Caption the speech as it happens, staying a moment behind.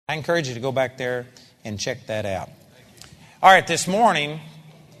I encourage you to go back there and check that out. All right, this morning,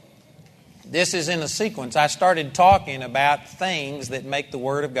 this is in a sequence. I started talking about things that make the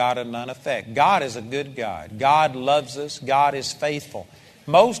Word of God of none effect. God is a good God. God loves us. God is faithful.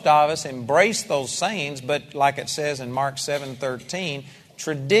 Most of us embrace those sayings, but like it says in Mark 7:13,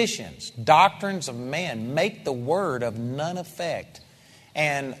 traditions, doctrines of men make the Word of none effect.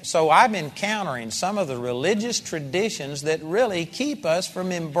 And so I'm encountering some of the religious traditions that really keep us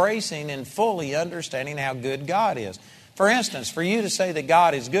from embracing and fully understanding how good God is. For instance, for you to say that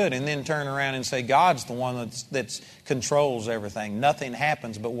God is good and then turn around and say God's the one that controls everything. Nothing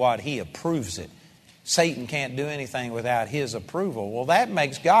happens but what He approves it. Satan can't do anything without His approval. Well, that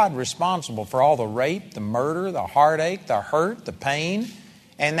makes God responsible for all the rape, the murder, the heartache, the hurt, the pain.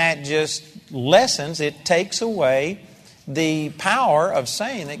 And that just lessens, it takes away the power of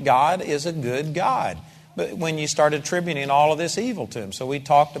saying that God is a good God. But when you start attributing all of this evil to Him. So we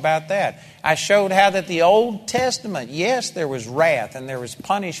talked about that. I showed how that the Old Testament, yes, there was wrath and there was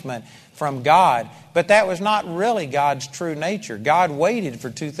punishment from God, but that was not really God's true nature. God waited for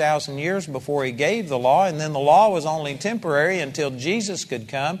 2,000 years before He gave the law, and then the law was only temporary until Jesus could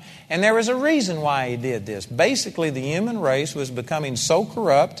come. And there was a reason why He did this. Basically, the human race was becoming so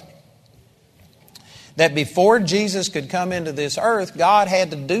corrupt that before Jesus could come into this earth, God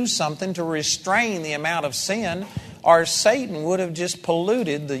had to do something to restrain the amount of sin, or Satan would have just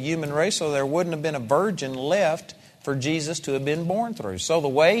polluted the human race so there wouldn't have been a virgin left for Jesus to have been born through. So the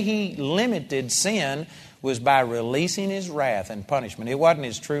way He limited sin was by releasing His wrath and punishment. It wasn't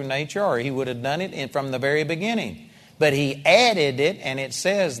His true nature, or He would have done it from the very beginning. But He added it, and it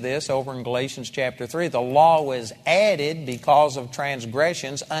says this over in Galatians chapter 3. The law was added because of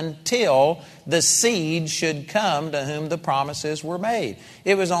transgressions until the seed should come to whom the promises were made.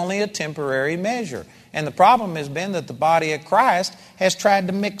 It was only a temporary measure. And the problem has been that the body of Christ has tried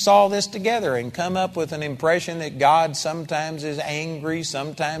to mix all this together and come up with an impression that God sometimes is angry,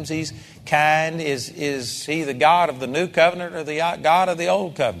 sometimes He's kind. Is He the God of the new covenant or the God of the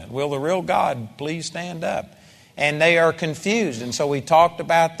old covenant? Will the real God please stand up? And they are confused. And so we talked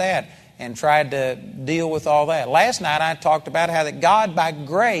about that and tried to deal with all that. Last night I talked about how that God by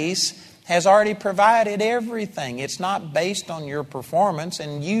grace has already provided everything. It's not based on your performance,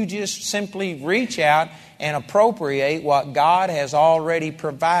 and you just simply reach out and appropriate what God has already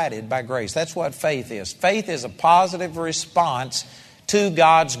provided by grace. That's what faith is. Faith is a positive response to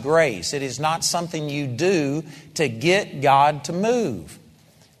God's grace. It is not something you do to get God to move.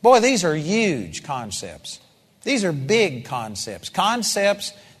 Boy, these are huge concepts. These are big concepts.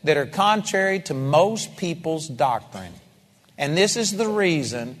 Concepts that are contrary to most people's doctrine. And this is the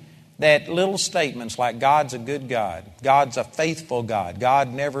reason that little statements like God's a good God, God's a faithful God,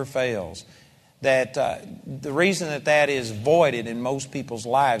 God never fails, that the reason that is voided in most people's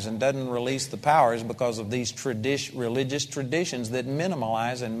lives and doesn't release the power is because of these religious traditions that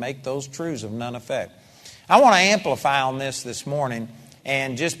minimalize and make those truths of none effect. I want to amplify on this morning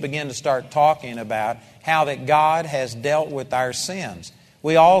and just begin to start talking about how that God has dealt with our sins.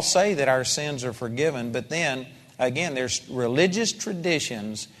 We all say that our sins are forgiven, but then, again, there's religious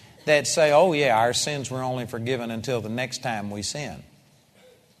traditions that say, oh yeah, our sins were only forgiven until the next time we sin.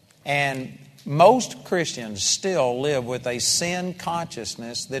 And most Christians still live with a sin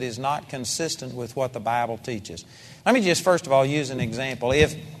consciousness that is not consistent with what the Bible teaches. Let me just first of all use an example.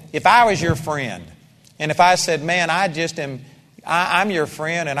 If I was your friend, and if I said, man, I'm your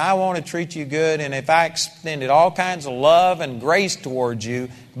friend and I want to treat you good, and if I extended all kinds of love and grace towards you,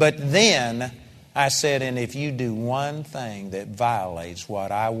 but then I said, and if you do one thing that violates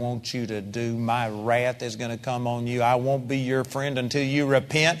what I want you to do, my wrath is going to come on you. I won't be your friend until you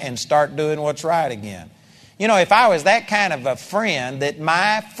repent and start doing what's right again. You know, if I was that kind of a friend, that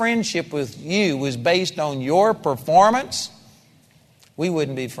my friendship with you was based on your performance, we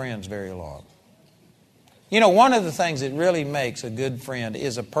wouldn't be friends very long. You know, one of the things that really makes a good friend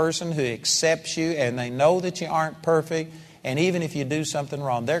is a person who accepts you and they know that you aren't perfect. And even if you do something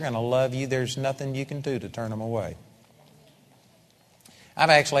wrong, they're going to love you. There's nothing you can do to turn them away.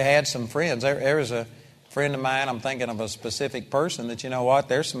 I've actually had some friends. There was a friend of mine, I'm thinking of a specific person, that, you know what,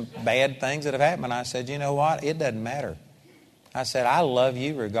 there's some bad things that have happened. And I said, you know what, it doesn't matter. I said, I love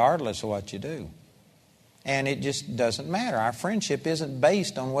you regardless of what you do. And it just doesn't matter. Our friendship isn't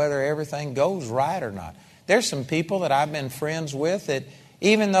based on whether everything goes right or not. There's some people that I've been friends with that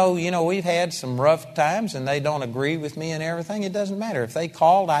even though, you know, we've had some rough times and they don't agree with me and everything, it doesn't matter. If they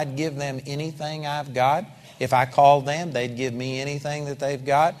called, I'd give them anything I've got. If I called them, they'd give me anything that they've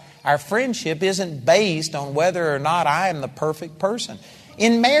got. Our friendship isn't based on whether or not I am the perfect person.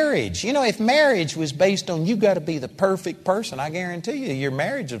 In marriage, if marriage was based on you got to be the perfect person, I guarantee you your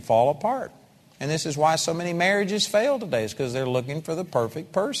marriage would fall apart. And this is why so many marriages fail today, is because they're looking for the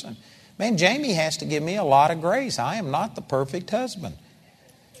perfect person. Man, Jamie has to give me a lot of grace. I am not the perfect husband.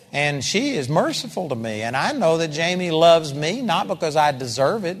 And she is merciful to me. And I know that Jamie loves me, not because I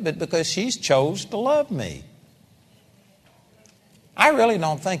deserve it, but because she's chose to love me. I really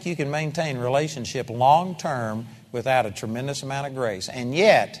don't think you can maintain a relationship long term without a tremendous amount of grace. And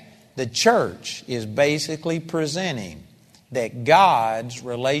yet, the church is basically presenting that God's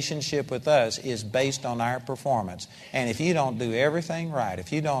relationship with us is based on our performance. And if you don't do everything right,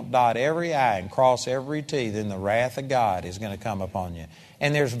 if you don't dot every I and cross every T, then the wrath of God is going to come upon you.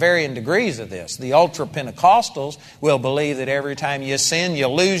 And there's varying degrees of this. The ultra-Pentecostals will believe that every time you sin, you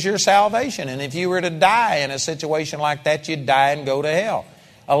lose your salvation. And if you were to die in a situation like that, you'd die and go to hell.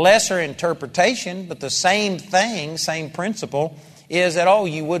 A lesser interpretation, but the same thing, same principle, is that,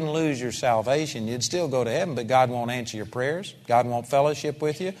 you wouldn't lose your salvation. You'd still go to heaven, but God won't answer your prayers. God won't fellowship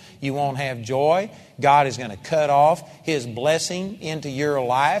with you. You won't have joy. God is going to cut off His blessing into your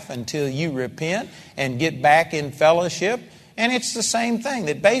life until you repent and get back in fellowship. And it's the same thing,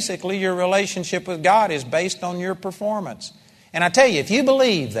 that basically your relationship with God is based on your performance. And I tell you, if you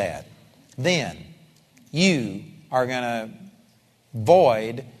believe that, then you are going to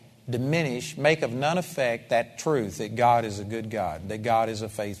void, diminish, make of none effect that truth that God is a good God, that God is a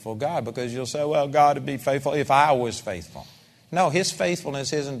faithful God. Because you'll say, well, God would be faithful if I was faithful. No, His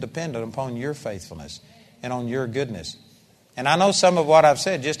faithfulness isn't dependent upon your faithfulness and on your goodness. And I know some of what I've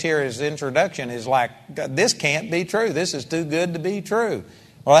said just here as introduction is like, this can't be true. This is too good to be true.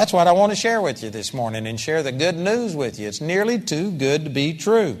 Well, that's what I want to share with you this morning and share the good news with you. It's nearly too good to be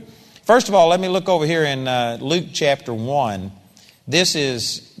true. First of all, let me look over here in Luke chapter 1. This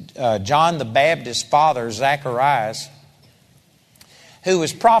is John the Baptist's father, Zacharias, who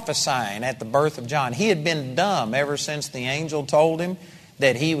was prophesying at the birth of John. He had been dumb ever since the angel told him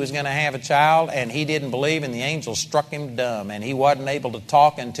that he was going to have a child, and he didn't believe, and the angel struck him dumb. And he wasn't able to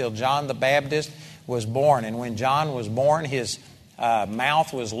talk until John the Baptist was born. And when John was born, his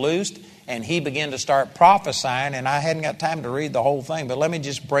mouth was loosed, and he began to start prophesying. And I hadn't got time to read the whole thing, but let me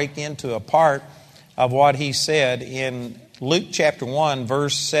just break into a part of what he said in Luke chapter 1,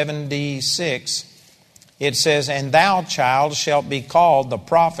 verse 76. It says, "And thou, child, shalt be called the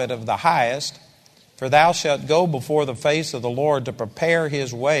prophet of the highest, for thou shalt go before the face of the Lord to prepare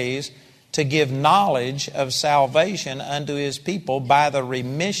His ways, to give knowledge of salvation unto His people by the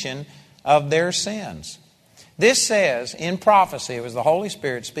remission of their sins." This says in prophecy, it was the Holy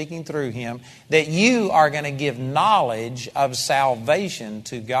Spirit speaking through him, that you are going to give knowledge of salvation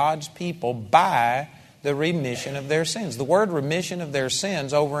to God's people by the remission of their sins. The word remission of their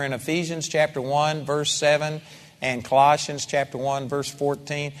sins over in Ephesians chapter 1, verse 7, and Colossians chapter 1, verse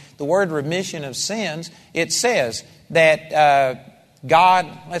 14, the word remission of sins, it says that God,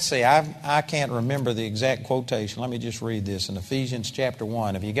 let's see, I can't remember the exact quotation. Let me just read this in Ephesians chapter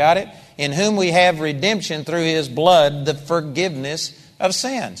 1. Have you got it? "In whom we have redemption through His blood, the forgiveness of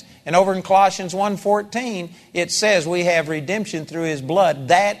sins." And over in Colossians 1:14, it says we have redemption through His blood.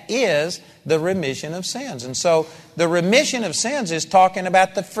 That is the remission of sins. And so the remission of sins is talking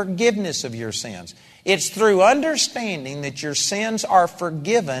about the forgiveness of your sins. It's through understanding that your sins are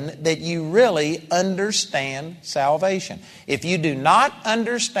forgiven that you really understand salvation. If you do not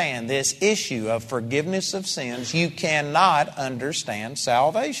understand this issue of forgiveness of sins, you cannot understand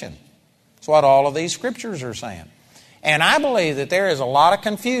salvation. That's what all of these scriptures are saying. And I believe that there is a lot of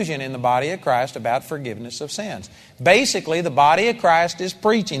confusion in the body of Christ about forgiveness of sins. Basically, the body of Christ is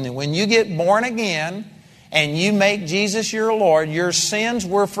preaching that when you get born again and you make Jesus your Lord, your sins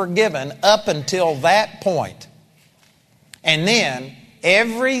were forgiven up until that point. And then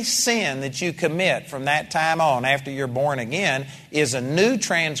every sin that you commit from that time on after you're born again is a new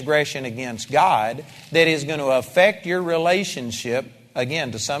transgression against God that is going to affect your relationship.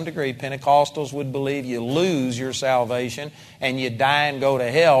 Again, to some degree, Pentecostals would believe you lose your salvation and you die and go to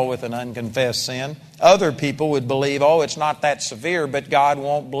hell with an unconfessed sin. Other people would believe, it's not that severe, but God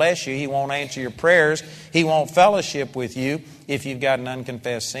won't bless you. He won't answer your prayers. He won't fellowship with you if you've got an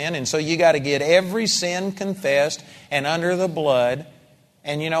unconfessed sin. And so you got to get every sin confessed and under the blood.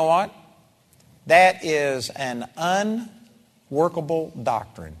 And you know what? That is an unworkable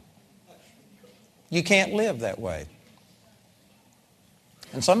doctrine. You can't live that way.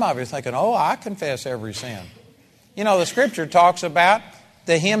 And some of you are thinking, I confess every sin. You know, the Scripture talks about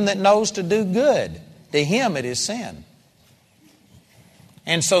the him that knows to do good. To him it is sin.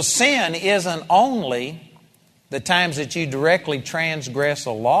 And so sin isn't only the times that you directly transgress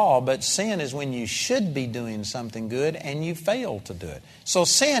a law, but sin is when you should be doing something good and you fail to do it. So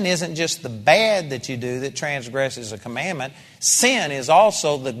sin isn't just the bad that you do that transgresses a commandment. Sin is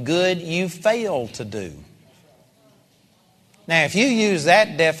also the good you fail to do. Now, if you use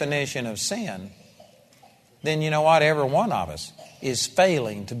that definition of sin, then you know what? Every one of us is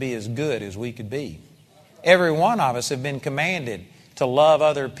failing to be as good as we could be. Every one of us have been commanded to love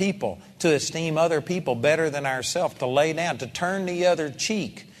other people, to esteem other people better than ourselves, to lay down, to turn the other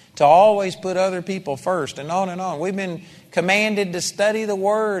cheek, to always put other people first, and on and on. We've been commanded to study the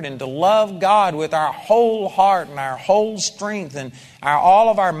Word and to love God with our whole heart and our whole strength and all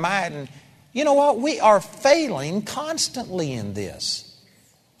of our might. And you know what? We are failing constantly in this.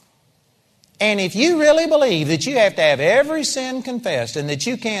 And if you really believe that you have to have every sin confessed and that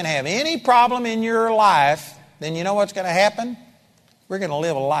you can't have any problem in your life, then you know what's going to happen? We're going to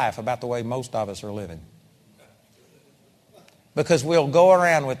live a life about the way most of us are living. Because we'll go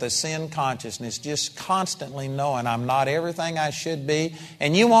around with a sin consciousness, just constantly knowing I'm not everything I should be.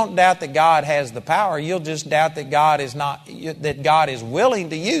 And you won't doubt that God has the power. You'll just doubt that God is willing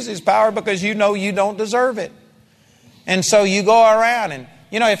to use His power because you know you don't deserve it. And so you go around and,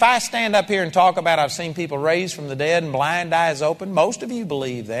 you know, if I stand up here and talk about I've seen people raised from the dead and blind eyes open, most of you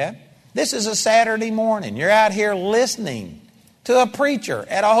believe that. This is a Saturday morning. You're out here listening to a preacher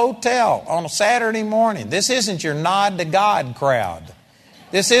at a hotel on a Saturday morning. This isn't your nod to God crowd.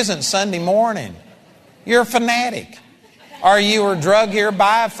 This isn't Sunday morning. You're a fanatic. Or you were drug here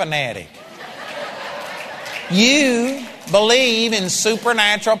by a fanatic. You believe in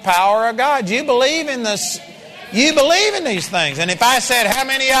supernatural power of God. You believe in this. You believe in these things. And if I said, how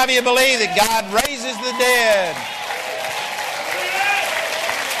many of you believe that God raises the dead?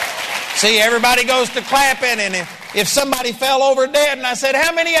 See, everybody goes to clapping, and if somebody fell over dead and I said,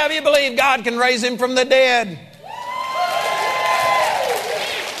 how many of you believe God can raise him from the dead?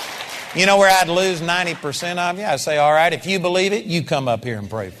 You know where I'd lose 90% of you? I'd say, all right, if you believe it, you come up here and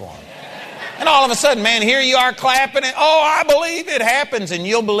pray for him. And all of a sudden, man, here you are clapping and, oh, I believe it happens. And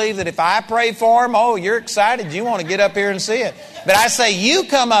you'll believe that if I pray for him, oh, you're excited. You want to get up here and see it. But I say, you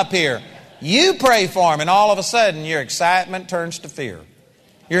come up here. You pray for him. And all of a sudden, your excitement turns to fear.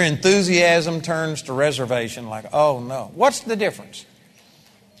 Your enthusiasm turns to reservation, like, oh, no. What's the difference?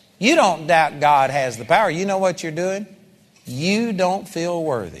 You don't doubt God has the power. You know what you're doing? You don't feel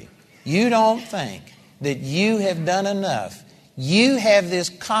worthy. You don't think that you have done enough. You have this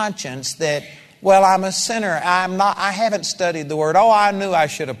conscience that, well, I'm a sinner. I haven't studied the Word. Oh, I knew I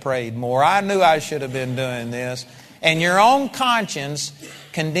should have prayed more. I knew I should have been doing this. And your own conscience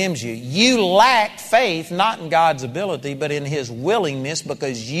condemns you. You lack faith, not in God's ability, but in His willingness,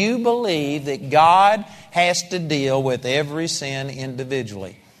 because you believe that God has to deal with every sin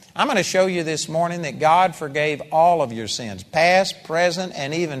individually. I'm going to show you this morning that God forgave all of your sins, past, present,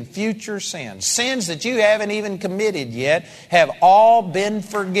 and even future sins. Sins that you haven't even committed yet have all been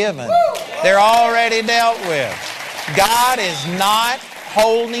forgiven. They're already dealt with. God is not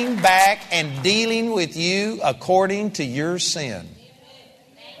holding back and dealing with you according to your sin.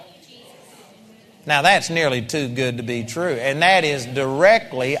 Now that's nearly too good to be true, and that is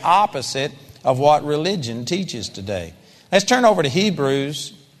directly opposite of what religion teaches today. Let's turn over to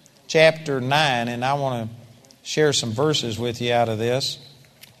Hebrews chapter 9, and I want to share some verses with you out of this.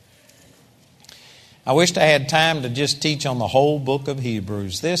 I wished I had time to just teach on the whole book of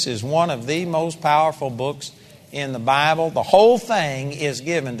Hebrews. This is one of the most powerful books in the Bible. The whole thing is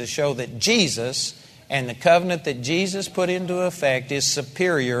given to show that Jesus and the covenant that Jesus put into effect is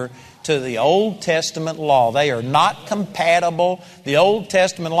superior to the Old Testament law. They are not compatible. The Old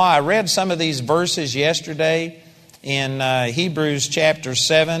Testament law, I read some of these verses yesterday in Hebrews chapter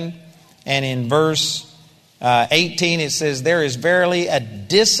 7, and in verse 18 it says, there is verily a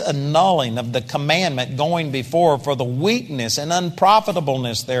disannulling of the commandment going before for the weakness and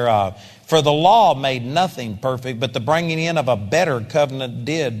unprofitableness thereof. For the law made nothing perfect, but the bringing in of a better covenant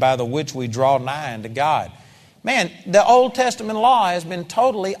did, by the which we draw nigh unto God. Man, the Old Testament law has been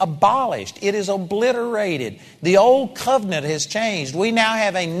totally abolished. It is obliterated. The old covenant has changed. We now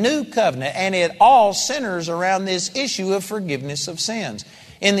have a new covenant, and it all centers around this issue of forgiveness of sins.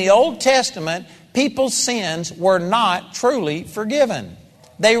 In the Old Testament, people's sins were not truly forgiven.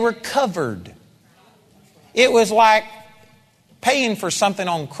 They were covered. It was like paying for something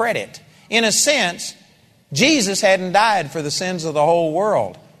on credit. In a sense, Jesus hadn't died for the sins of the whole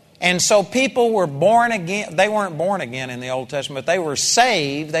world. And so people were born again. They weren't born again in the Old Testament, but they were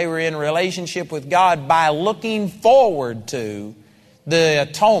saved. They were in relationship with God by looking forward to the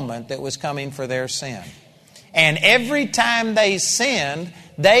atonement that was coming for their sin. And every time they sinned,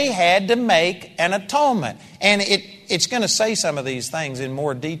 they had to make an atonement. And it's going to say some of these things in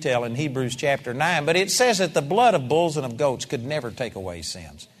more detail in Hebrews chapter 9, but it says that the blood of bulls and of goats could never take away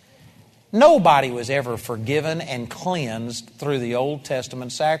sins. Nobody was ever forgiven and cleansed through the Old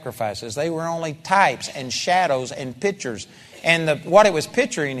Testament sacrifices. They were only types and shadows and pictures. And what it was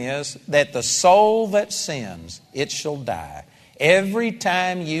picturing is that the soul that sins, it shall die. Every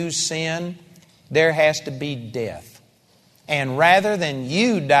time you sin, there has to be death. And rather than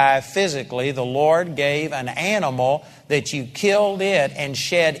you die physically, the Lord gave an animal that you killed it and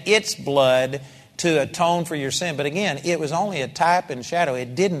shed its blood to atone for your sin. But again, it was only a type and shadow.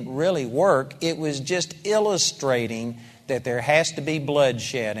 It didn't really work. It was just illustrating that there has to be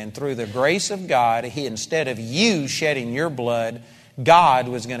bloodshed. And through the grace of God, instead of you shedding your blood, God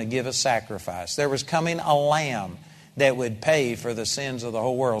was going to give a sacrifice. There was coming a lamb that would pay for the sins of the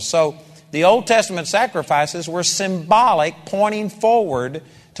whole world. So the Old Testament sacrifices were symbolic, pointing forward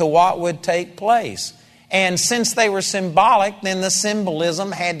to what would take place. And since they were symbolic, then the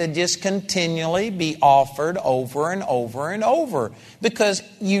symbolism had to just continually be offered over and over and over, because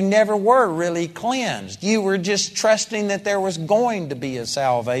you never were really cleansed. You were just trusting that there was going to be a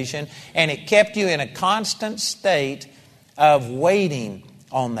salvation, and it kept you in a constant state of waiting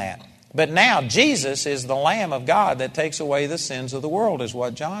on that. But now Jesus is the Lamb of God that takes away the sins of the world, is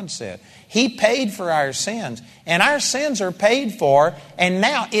what John said. He paid for our sins, and our sins are paid for, and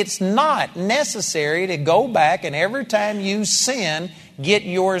now it's not necessary to go back and every time you sin, get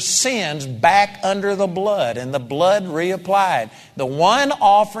your sins back under the blood and the blood reapplied. The one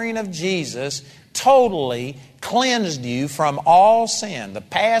offering of Jesus totally cleansed you from all sin, the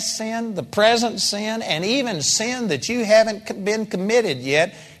past sin, the present sin, and even sin that you haven't been committed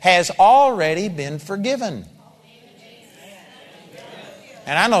yet has already been forgiven.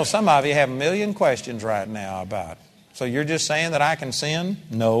 And I know some of you have a million questions right now about it. So you're just saying that I can sin?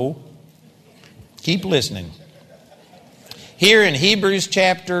 No. Keep listening. Here in Hebrews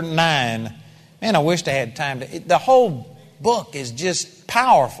chapter 9, man, I wish I had time to... The whole book is just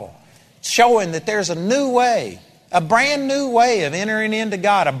powerful, showing that there's a new way, a brand new way of entering into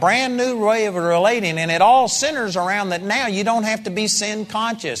God, a brand new way of relating, and it all centers around that now you don't have to be sin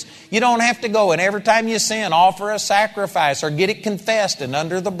conscious. You don't have to go and every time you sin, offer a sacrifice or get it confessed and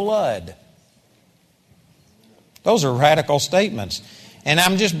under the blood. Those are radical statements. And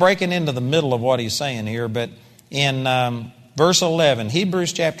I'm just breaking into the middle of what he's saying here, but in verse 11,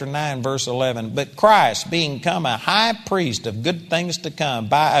 Hebrews chapter 9, verse 11, but Christ, being come a high priest of good things to come,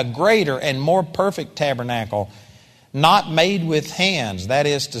 by a greater and more perfect tabernacle, not made with hands, that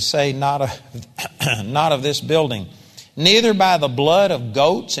is to say, not of this building, neither by the blood of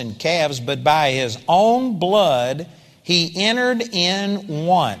goats and calves, but by His own blood He entered in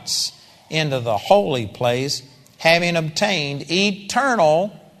once into the holy place, having obtained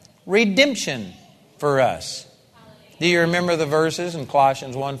eternal redemption for us. Do you remember the verses in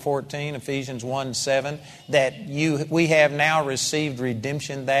Colossians 1:14, Ephesians 1:7, that we have now received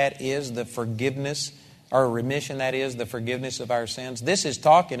redemption, that is the forgiveness, or remission, that is the forgiveness of our sins? This is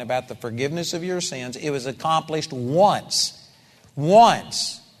talking about the forgiveness of your sins. It was accomplished once.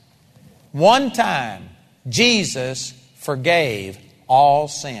 Once. One time, Jesus forgave all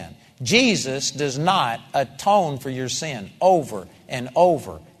sin. Jesus does not atone for your sin over and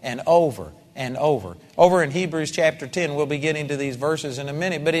over and over and over. Over in Hebrews chapter 10, we'll be getting to these verses in a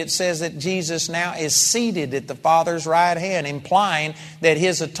minute, but it says that Jesus now is seated at the Father's right hand, implying that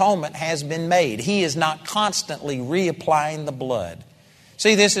His atonement has been made. He is not constantly reapplying the blood.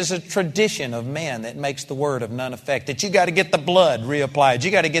 See, this is a tradition of men that makes the word of none effect, that you got to get the blood reapplied.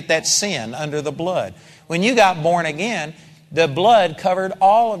 You got to get that sin under the blood. When you got born again, the blood covered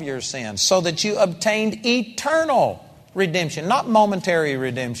all of your sins so that you obtained eternal redemption, not momentary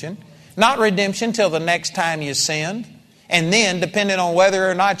redemption. Not redemption till the next time you sinned. And then, depending on whether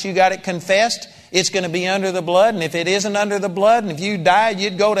or not you got it confessed, it's going to be under the blood. And if it isn't under the blood, and if you died,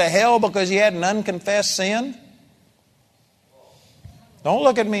 you'd go to hell because you had an unconfessed sin. Don't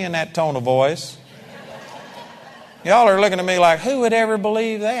look at me in that tone of voice. Y'all are looking at me like, who would ever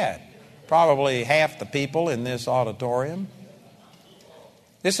believe that? Probably half the people in this auditorium.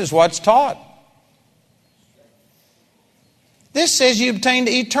 This is what's taught. This says you obtained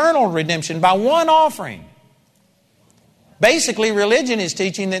eternal redemption by one offering. Basically, religion is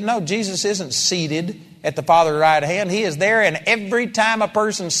teaching that no, Jesus isn't seated at the Father's right hand. He is there, and every time a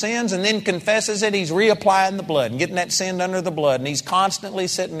person sins and then confesses it, he's reapplying the blood and getting that sin under the blood. And he's constantly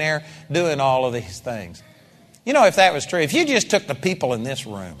sitting there doing all of these things. You know, if that was true, if you just took the people in this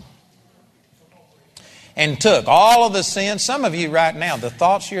room and took all of the sins, some of you right now, the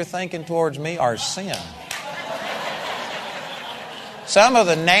thoughts you're thinking towards me are sin. Some of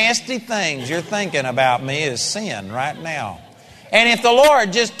the nasty things you're thinking about me is sin right now. And if the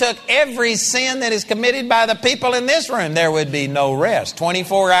Lord just took every sin that is committed by the people in this room, there would be no rest.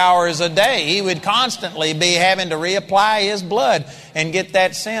 24 hours a day, He would constantly be having to reapply His blood and get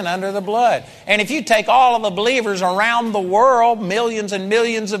that sin under the blood. And if you take all of the believers around the world, millions and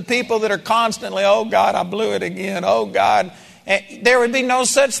millions of people that are constantly, oh God, I blew it again, oh God, there would be no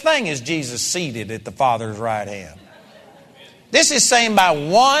such thing as Jesus seated at the Father's right hand. This is saying by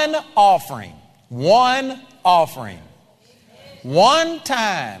one offering. One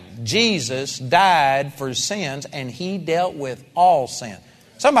time Jesus died for sins and He dealt with all sin.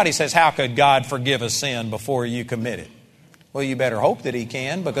 Somebody says, how could God forgive a sin before you commit it? Well, you better hope that He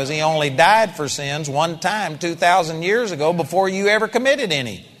can, because He only died for sins one time 2,000 years ago before you ever committed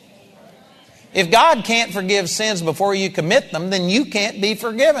any. If God can't forgive sins before you commit them, then you can't be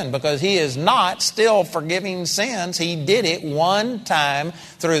forgiven, because He is not still forgiving sins. He did it one time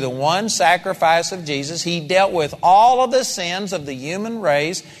through the one sacrifice of Jesus. He dealt with all of the sins of the human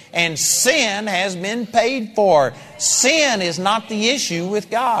race, and sin has been paid for. Sin is not the issue with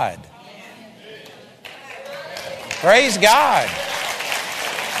God. Praise God.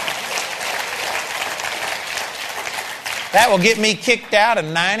 That will get me kicked out of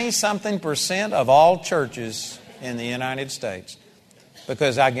 90-something% of all churches in the United States.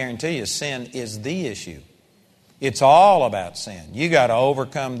 Because I guarantee you, sin is the issue. It's all about sin. You got to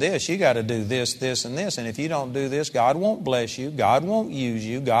overcome this. You got to do this, this, and this. And if you don't do this, God won't bless you. God won't use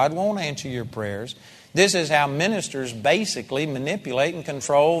you. God won't answer your prayers. This is how ministers basically manipulate and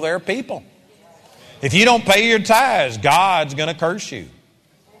control their people. If you don't pay your tithes, God's going to curse you.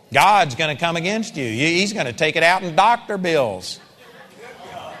 God's going to come against you. He's going to take it out in doctor bills.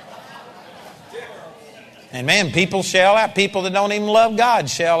 And man, people shell out. People that don't even love God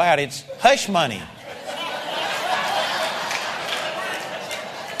shell out. It's hush money.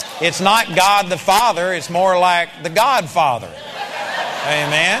 It's not God the Father. It's more like the Godfather.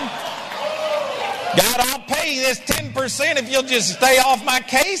 Amen. God, I'll pay you this 10% if you'll just stay off my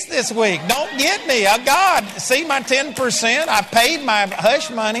case this week. Don't get me. God, see my 10%? I paid my hush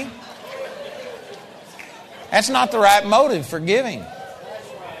money. That's not the right motive for giving.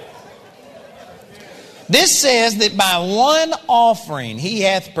 This says that by one offering He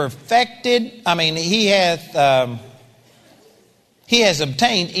has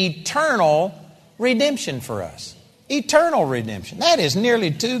obtained eternal redemption for us. Eternal redemption. That is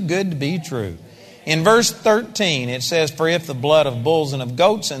nearly too good to be true. In verse 13, it says, for if the blood of bulls and of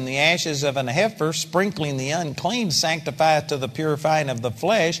goats and the ashes of an heifer, sprinkling the unclean, sanctifieth to the purifying of the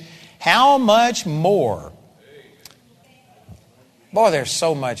flesh, how much more? Boy, there's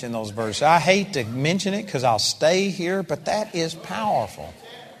so much in those verses. I hate to mention it because I'll stay here, but that is powerful.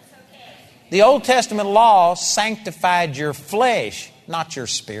 The Old Testament law sanctified your flesh, not your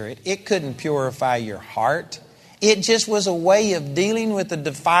spirit. It couldn't purify your heart. It just was a way of dealing with the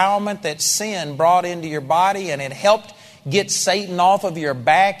defilement that sin brought into your body, and it helped get Satan off of your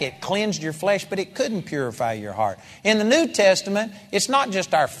back. It cleansed your flesh, but it couldn't purify your heart. In the New Testament, it's not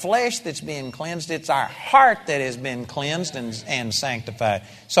just our flesh that's being cleansed, it's our heart that has been cleansed and sanctified.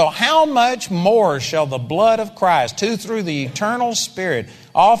 So how much more shall the blood of Christ, who through the eternal Spirit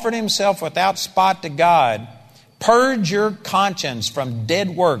offered Himself without spot to God, purge your conscience from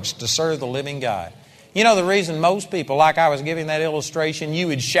dead works to serve the living God? You know the reason most people, like I was giving that illustration, you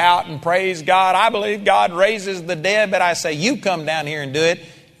would shout and praise God. I believe God raises the dead, but I say, you come down here and do it.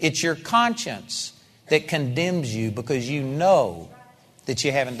 It's your conscience that condemns you because you know that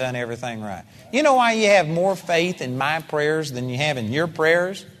you haven't done everything right. You know why you have more faith in my prayers than you have in your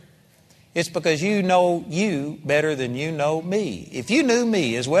prayers? It's because you know you better than you know me. If you knew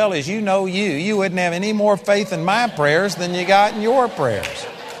me as well as you know you, you wouldn't have any more faith in my prayers than you got in your prayers.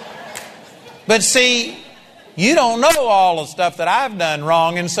 But see, you don't know all the stuff that I've done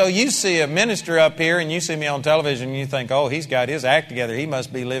wrong, and so you see a minister up here and you see me on television and you think, oh, he's got his act together. He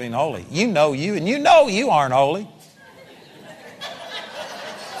must be living holy. You know you, and you know you aren't holy.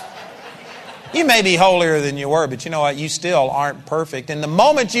 You may be holier than you were, but you know what? You still aren't perfect. And the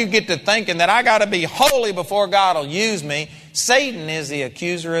moment you get to thinking that I got to be holy before God will use me, Satan is the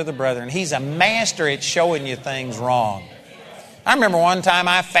accuser of the brethren. He's a master at showing you things wrong. I remember one time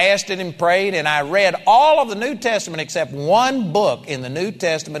I fasted and prayed and I read all of the New Testament except one book in the New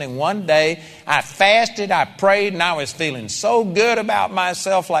Testament in one day. I fasted, I prayed, and I was feeling so good about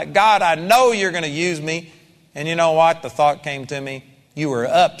myself, like, God, I know you're going to use me. And you know what? The thought came to me, you were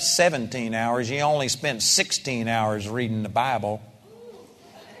up 17 hours. You only spent 16 hours reading the Bible.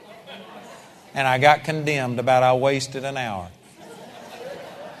 And I got condemned about I wasted an hour.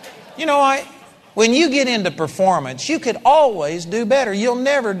 You know what? When you get into performance, you could always do better. You'll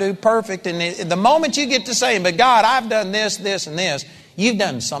never do perfect. And the moment you get to saying, but God, I've done this, this, and this, you've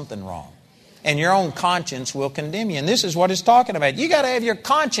done something wrong. And your own conscience will condemn you. And this is what it's talking about. You got to have your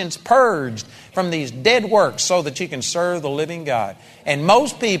conscience purged from these dead works so that you can serve the living God. And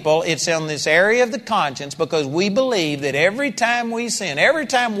most people, it's in this area of the conscience because we believe that every time we sin, every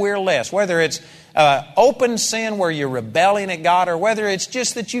time we're less, whether it's open sin where you're rebelling at God or whether it's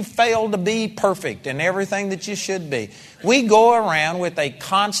just that you failed to be perfect in everything that you should be, we go around with a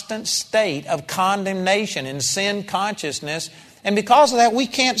constant state of condemnation and sin consciousness. And because of that, we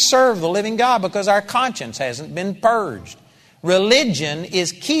can't serve the living God because our conscience hasn't been purged. Religion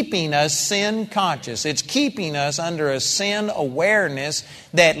is keeping us sin conscious. It's keeping us under a sin awareness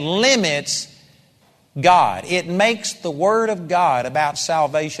that limits God. It makes the Word of God about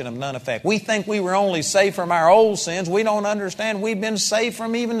salvation of none effect. We think we were only saved from our old sins. We don't understand we've been saved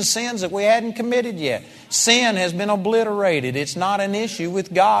from even sins that we hadn't committed yet. Sin has been obliterated. It's not an issue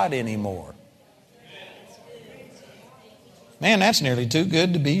with God anymore. Man, that's nearly too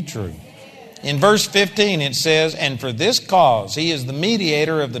good to be true. In verse 15 it says, and for this cause He is the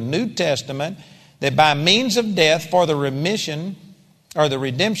mediator of the New Testament, that by means of death for the remission or the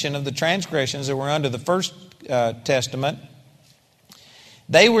redemption of the transgressions that were under the first testament,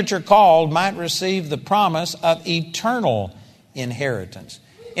 they which are called might receive the promise of eternal inheritance.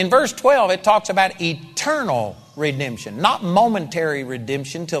 In verse 12 it talks about eternal redemption, not momentary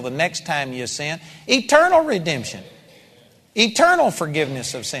redemption till the next time you sin. Eternal redemption. Eternal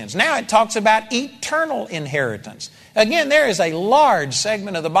forgiveness of sins. Now it talks about eternal inheritance. Again, there is a large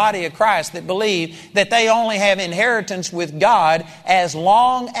segment of the body of Christ that believe that they only have inheritance with God as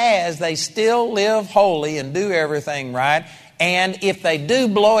long as they still live holy and do everything right. And if they do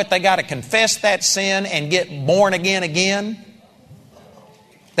blow it, they got to confess that sin and get born again.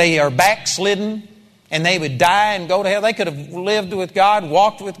 They are backslidden. And they would die and go to hell. They could have lived with God,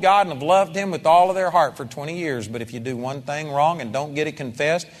 walked with God, and have loved Him with all of their heart for 20 years. But if you do one thing wrong and don't get it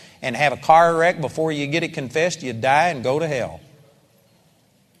confessed and have a car wreck before you get it confessed, you die and go to hell.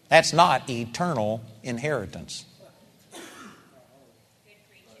 That's not eternal inheritance.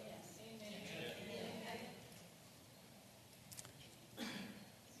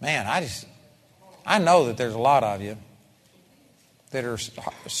 Man, I know that there's a lot of you that are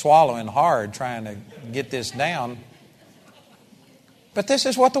swallowing hard trying to get this down. But this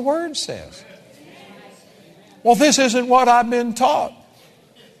is what the Word says. Well, this isn't what I've been taught.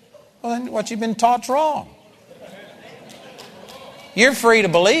 Well, then what you've been taught's wrong. You're free to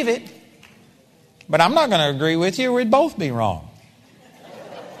believe it, but I'm not going to agree with you. We'd both be wrong.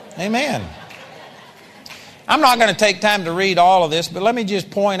 Amen. I'm not going to take time to read all of this, but let me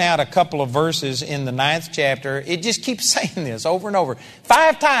just point out a couple of verses in the 9th chapter. It just keeps saying this over and over.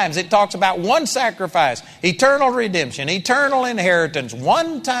 5 times it talks about one sacrifice, eternal redemption, eternal inheritance.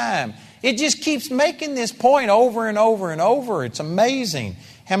 One time. It just keeps making this point over and over and over. It's amazing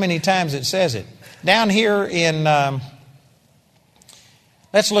how many times it says it. Down here in,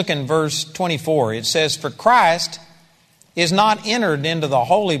 let's look in verse 24. It says, for Christ is not entered into the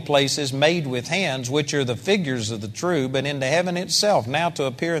holy places made with hands, which are the figures of the true, but into heaven itself, now to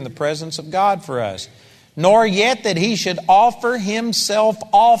appear in the presence of God for us. Nor yet that He should offer Himself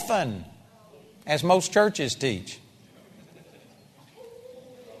often, as most churches teach,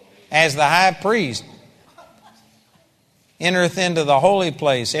 as the high priest entereth into the holy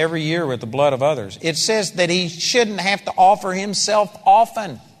place every year with the blood of others. It says that He shouldn't have to offer Himself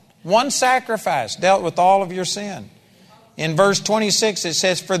often. One sacrifice dealt with all of your sin. In verse 26 it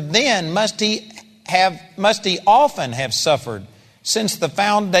says, for then must he often have suffered since the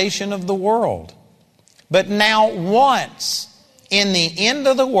foundation of the world. But now once in the end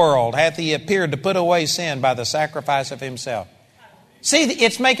of the world hath He appeared to put away sin by the sacrifice of Himself. See,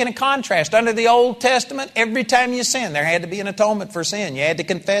 it's making a contrast. Under the Old Testament, every time you sinned, there had to be an atonement for sin. You had to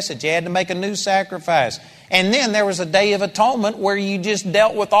confess it. You had to make a new sacrifice. And then there was a day of atonement where you just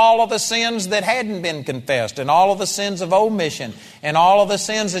dealt with all of the sins that hadn't been confessed and all of the sins of omission and all of the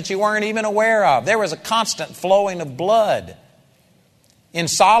sins that you weren't even aware of. There was a constant flowing of blood. In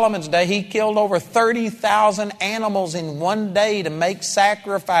Solomon's day, he killed over 30,000 animals in one day to make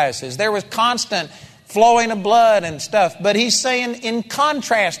sacrifices. There was constant flowing of blood and stuff. But he's saying in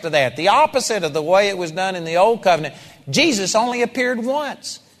contrast to that, the opposite of the way it was done in the Old Covenant, Jesus only appeared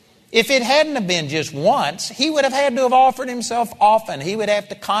once. If it hadn't have been just once, He would have had to have offered Himself often. He would have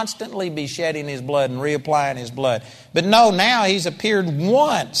to constantly be shedding His blood and reapplying His blood. But no, now He's appeared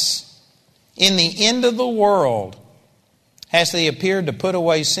once in the end of the world. Has He appeared to put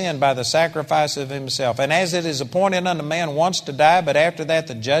away sin by the sacrifice of Himself. And as it is appointed unto man once to die, but after that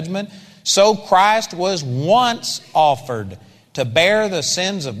the judgment, So Christ was once offered to bear the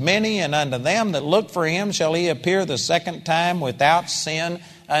sins of many, and unto them that look for Him shall He appear the second time without sin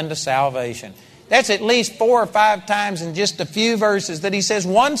unto salvation. That's at least 4 or 5 times in just a few verses that He says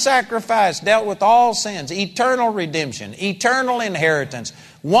one sacrifice dealt with all sins, eternal redemption, eternal inheritance.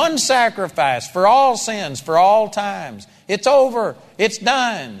 One sacrifice for all sins, for all times. It's over. It's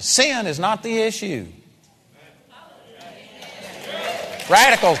done. Sin is not the issue.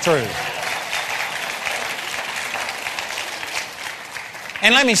 Radical truth.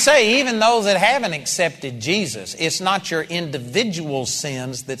 And let me say, even those that haven't accepted Jesus, it's not your individual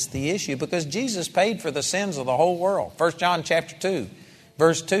sins that's the issue, because Jesus paid for the sins of the whole world. 1 John chapter 2,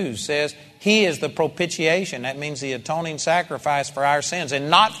 verse 2 says, He is the propitiation. That means the atoning sacrifice for our sins.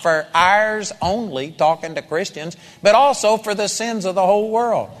 And not for ours only, talking to Christians, but also for the sins of the whole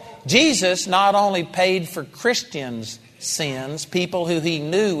world. Jesus not only paid for Christians' sins, people who He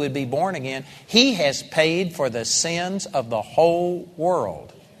knew would be born again, He has paid for the sins of the whole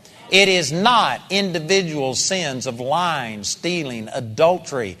world. It is not individual sins of lying, stealing,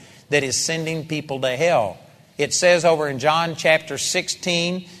 adultery that is sending people to hell. It says over in John chapter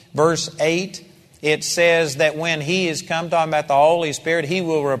 16, verse 8, it says that when He is come, talking about the Holy Spirit, He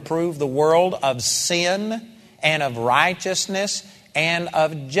will reprove the world of sin and of righteousness and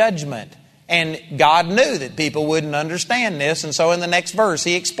of judgment. And God knew that people wouldn't understand this, and so in the next verse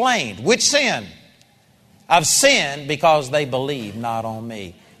He explained. Which sin? Of sin, because they believe not on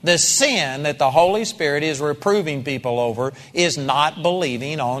Me. The sin that the Holy Spirit is reproving people over is not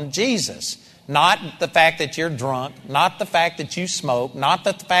believing on Jesus. Not the fact that you're drunk, not the fact that you smoke, not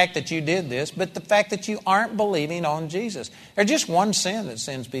the fact that you did this, but the fact that you aren't believing on Jesus. There's just one sin that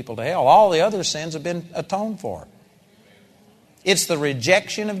sends people to hell. All the other sins have been atoned for. It's the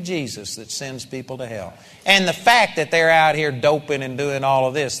rejection of Jesus that sends people to hell. And the fact that they're out here doping and doing all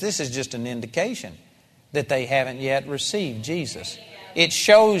of this is just an indication that they haven't yet received Jesus. It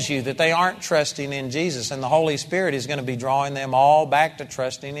shows you that they aren't trusting in Jesus, and the Holy Spirit is going to be drawing them all back to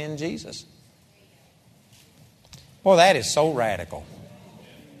trusting in Jesus. Well, that is so radical.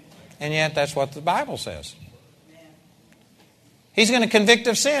 And yet that's what the Bible says. He's going to convict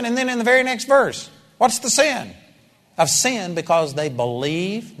of sin, and then in the very next verse, what's the sin? Of sin because they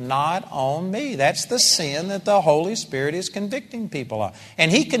believe not on Me. That's the sin that the Holy Spirit is convicting people of.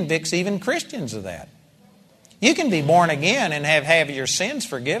 And He convicts even Christians of that. You can be born again and have your sins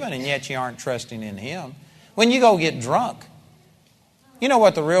forgiven, and yet you aren't trusting in Him. When you go get drunk, you know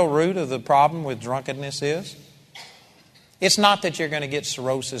what the real root of the problem with drunkenness is? It's not that you're going to get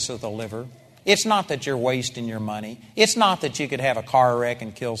cirrhosis of the liver. It's not that you're wasting your money. It's not that you could have a car wreck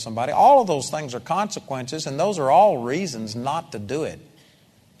and kill somebody. All of those things are consequences, and those are all reasons not to do it.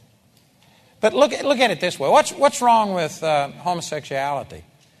 But look at it this way. What's wrong with homosexuality?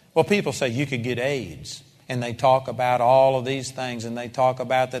 Well, people say you could get AIDS, and they talk about all of these things, and they talk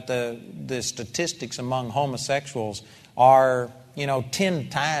about that the statistics among homosexuals are 10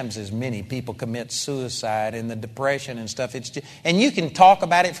 times as many people commit suicide and the depression and stuff. And you can talk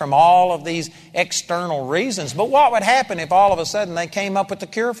about it from all of these external reasons. But what would happen if all of a sudden they came up with the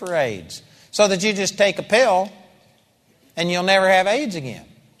cure for AIDS? So that you just take a pill and you'll never have AIDS again.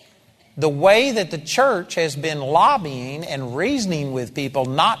 The way that the church has been lobbying and reasoning with people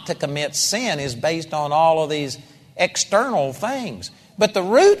not to commit sin is based on all of these external things. But the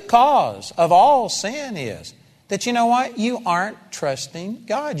root cause of all sin is that, you know what? You aren't trusting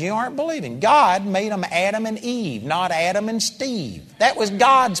God. You aren't believing. God made them Adam and Eve, not Adam and Steve. That was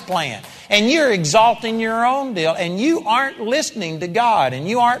God's plan. And you're exalting your own deal, and you aren't listening to God, and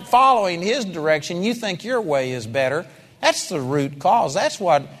you aren't following His direction. You think your way is better. That's the root cause. That's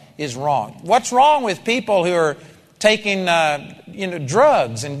what is wrong. What's wrong with people who are taking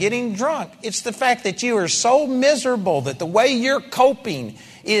drugs and getting drunk? It's the fact that you are so miserable that the way you're coping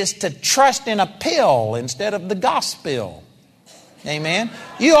is to trust in a pill instead of the gospel. Amen?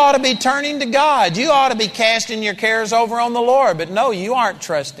 You ought to be turning to God. You ought to be casting your cares over on the Lord. But no, you aren't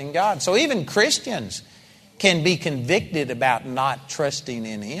trusting God. So even Christians can be convicted about not trusting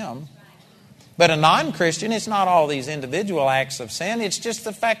in Him. But a non-Christian, it's not all these individual acts of sin. It's just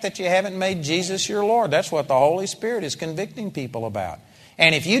the fact that you haven't made Jesus your Lord. That's what the Holy Spirit is convicting people about.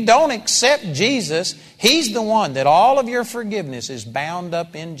 And if you don't accept Jesus, He's the one that all of your forgiveness is bound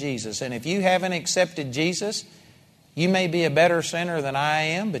up in Jesus. And if you haven't accepted Jesus, you may be a better sinner than I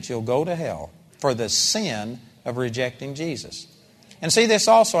am, but you'll go to hell for the sin of rejecting Jesus. And see, this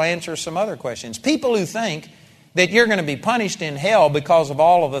also answers some other questions. People who think that you're going to be punished in hell because of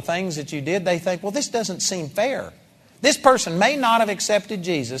all of the things that you did, they think, well, this doesn't seem fair. This person may not have accepted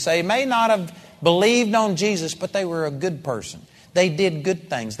Jesus. They may not have believed on Jesus, but they were a good person. They did good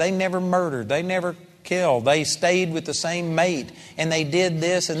things. They never murdered. They never killed. They stayed with the same mate. And they did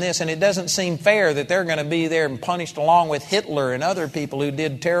this and this. And it doesn't seem fair that they're going to be there and punished along with Hitler and other people who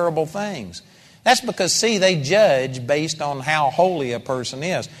did terrible things. That's because, see, they judge based on how holy a person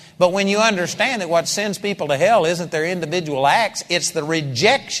is. But when you understand that what sends people to hell isn't their individual acts, it's the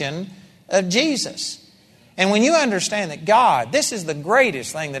rejection of Jesus. And when you understand that God, this is the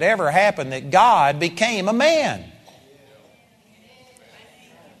greatest thing that ever happened, that God became a man.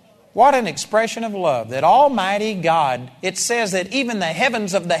 What an expression of love, that Almighty God, it says that even the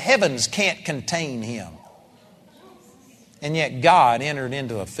heavens of the heavens can't contain Him. And yet God entered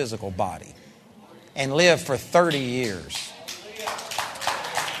into a physical body and lived for 30 years.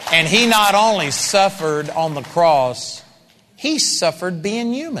 And He not only suffered on the cross, He suffered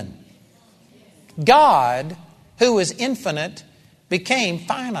being human. God, who was infinite, became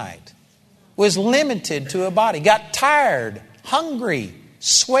finite, was limited to a body, got tired, hungry,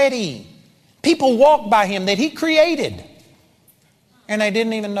 sweaty. People walked by Him that He created, and they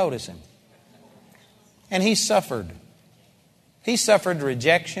didn't even notice Him. And He suffered. He suffered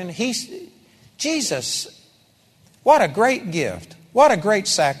rejection. Jesus, what a great gift. What a great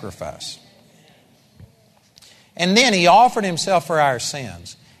sacrifice. And then He offered Himself for our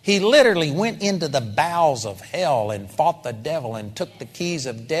sins. He literally went into the bowels of hell and fought the devil and took the keys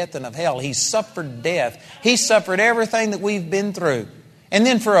of death and of hell. He suffered death. He suffered everything that we've been through. And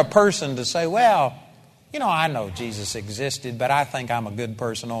then for a person to say, well, I know Jesus existed, but I think I'm a good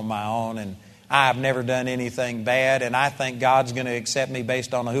person on my own, and I've never done anything bad, and I think God's going to accept me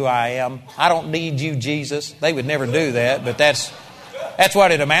based on who I am. I don't need you, Jesus. They would never do that, but that's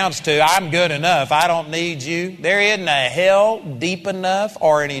what it amounts to. I'm good enough. I don't need you. There isn't a hell deep enough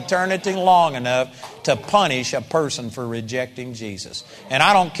or an eternity long enough to punish a person for rejecting Jesus. And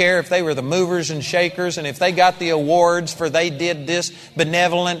I don't care if they were the movers and shakers and if they got the awards for they did this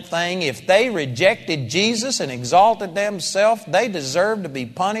benevolent thing. If they rejected Jesus and exalted themselves, they deserve to be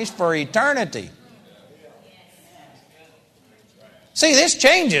punished for eternity. See, this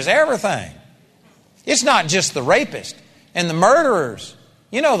changes everything. It's not just the rapist and the murderers.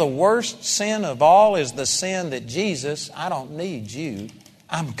 The worst sin of all is the sin that Jesus, I don't need you.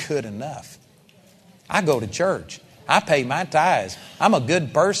 I'm good enough. I go to church. I pay my tithes. I'm a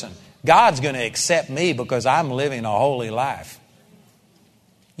good person. God's going to accept me because I'm living a holy life.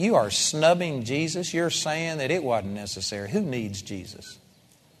 You are snubbing Jesus. You're saying that it wasn't necessary. Who needs Jesus?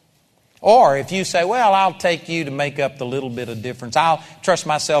 Or if you say, well, I'll take you to make up the little bit of difference. I'll trust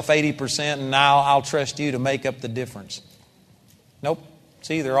myself 80% and I'll trust you to make up the difference. Nope.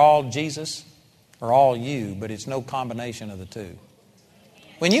 It's either all Jesus or all you, but it's no combination of the two.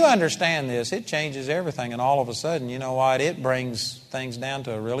 When you understand this, it changes everything, and all of a sudden, you know what? It brings things down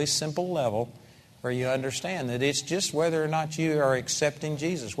to a really simple level where you understand that it's just whether or not you are accepting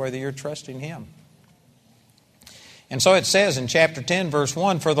Jesus, whether you're trusting Him. And so it says in chapter 10, verse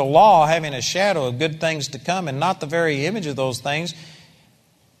 1, for the law, having a shadow of good things to come and not the very image of those things,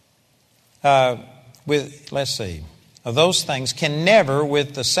 of those things can never,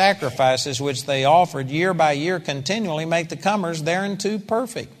 with the sacrifices which they offered year by year continually, make the comers thereunto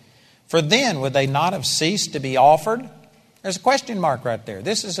perfect. For then would they not have ceased to be offered? There's a question mark right there.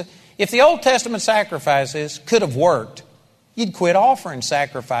 If the Old Testament sacrifices could have worked, you'd quit offering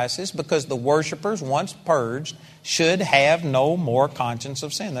sacrifices because the worshipers, once purged, should have no more conscience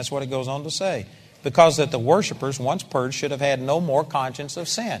of sin. That's what it goes on to say. Because that the worshipers, once purged, should have had no more conscience of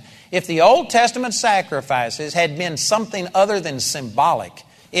sin. If the Old Testament sacrifices had been something other than symbolic,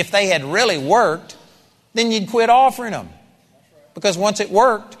 if they had really worked, then you'd quit offering them. Because once it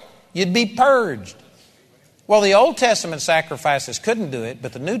worked, you'd be purged. Well, the Old Testament sacrifices couldn't do it,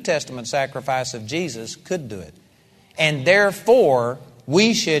 but the New Testament sacrifice of Jesus could do it. And therefore,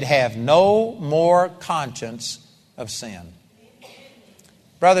 we should have no more conscience of sin.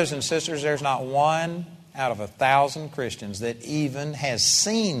 Brothers and sisters, there's not one out of 1,000 Christians that even has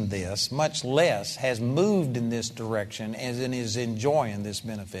seen this, much less has moved in this direction and is enjoying this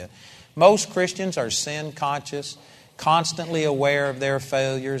benefit. Most Christians are sin conscious, constantly aware of their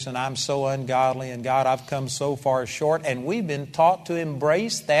failures, and I'm so ungodly, and God, I've come so far short, and we've been taught to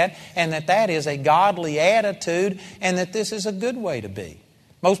embrace that, and that is a godly attitude, and that this is a good way to be.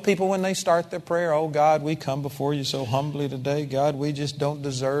 Most people, when they start their prayer, oh God, we come before you so humbly today. God, we just don't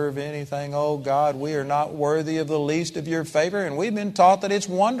deserve anything. Oh God, we are not worthy of the least of your favor. And we've been taught that it's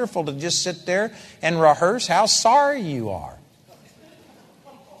wonderful to just sit there and rehearse how sorry you are.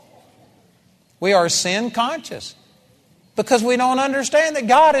 We are sin conscious Because we don't understand that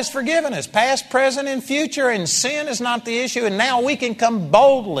God has forgiven us, past, present, and future, and sin is not the issue. And now we can come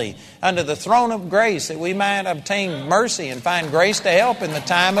boldly under the throne of grace that we might obtain mercy and find grace to help in the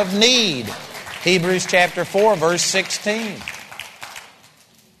time of need. Hebrews chapter 4, verse 16.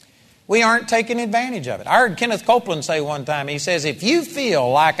 We aren't taking advantage of it. I heard Kenneth Copeland say one time, he says, if you feel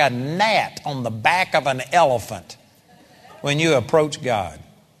like a gnat on the back of an elephant when you approach God,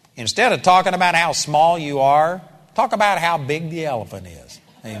 instead of talking about how small you are, talk about how big the elephant is.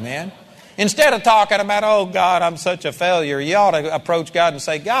 Amen? Instead of talking about, oh God, I'm such a failure, you ought to approach God and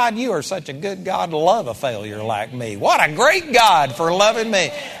say, God, you are such a good God to love a failure like me. What a great God for loving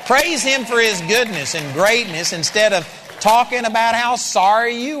me. Praise Him for His goodness and greatness instead of talking about how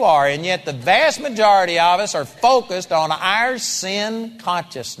sorry you are. And yet the vast majority of us are focused on our sin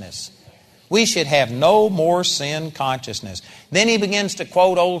consciousness. We should have no more sin consciousness. Then he begins to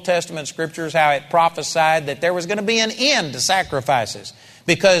quote Old Testament scriptures, how it prophesied that there was going to be an end to sacrifices.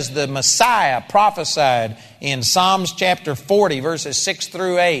 Because the Messiah prophesied in Psalms chapter 40, verses 6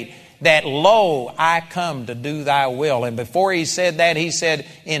 through 8, that, lo, I come to do thy will. And before he said that, he said,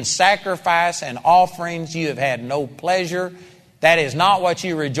 in sacrifice and offerings you have had no pleasure. That is not what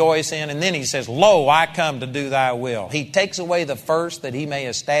you rejoice in. And then he says, lo, I come to do thy will. He takes away the first that he may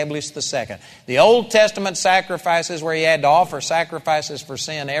establish the second. The Old Testament sacrifices where you had to offer sacrifices for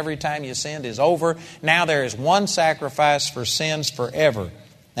sin every time you sinned is over. Now there is one sacrifice for sins forever.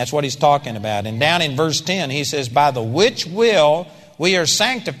 That's what he's talking about. And down in verse 10 he says, by the which will we are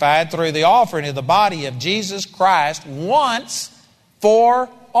sanctified through the offering of the body of Jesus Christ once for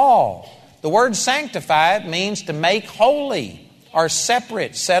all. The word sanctified means to make holy or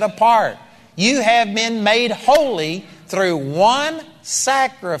separate, set apart. You have been made holy through one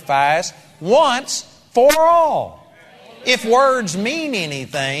sacrifice once for all. If words mean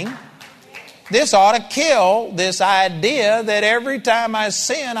anything, this ought to kill this idea that every time I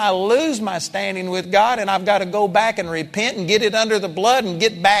sin, I lose my standing with God and I've got to go back and repent and get it under the blood and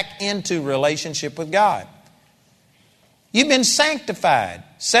get back into relationship with God. You've been sanctified,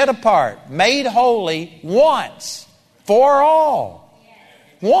 set apart, made holy once for all.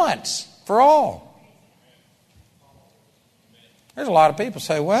 Once for all. There's a lot of people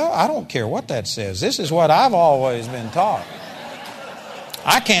say, well, I don't care what that says. This is what I've always been taught.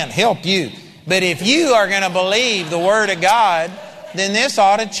 I can't help you. But if you are going to believe the Word of God, then this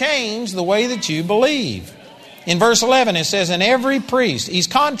ought to change the way that you believe. In verse 11 it says, and every priest, he's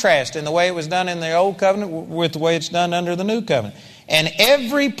contrasting the way it was done in the Old Covenant with the way it's done under the New Covenant. And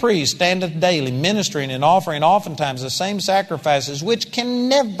every priest standeth daily ministering and offering oftentimes the same sacrifices which can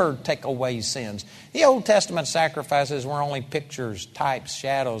never take away sins. The Old Testament sacrifices were only pictures, types,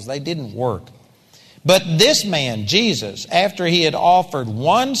 shadows. They didn't work. But this man, Jesus, after he had offered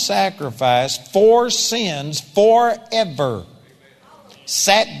one sacrifice for sins forever,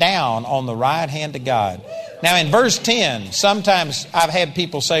 sat down on the right hand of God. Now in verse 10, sometimes I've had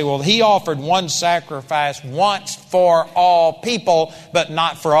people say, well, he offered one sacrifice once for all people, but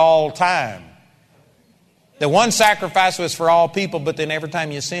not for all time. The one sacrifice was for all people, but then every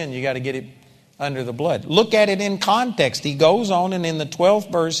time you sin, you got to get it under the blood. Look at it in context. He goes on and in the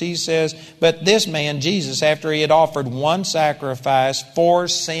 12th verse he says, but this man, Jesus, after he had offered one sacrifice for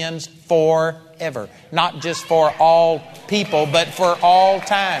sins forever. Not just for all people, but for all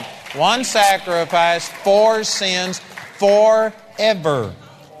time. One sacrifice for sins forever.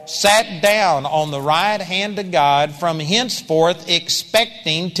 Sat down on the right hand of God, from henceforth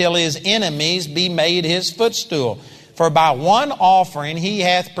expecting till his enemies be made his footstool. For by one offering he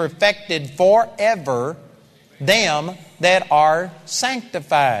hath perfected forever them that are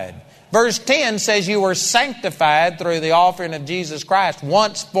sanctified. Verse 10 says you were sanctified through the offering of Jesus Christ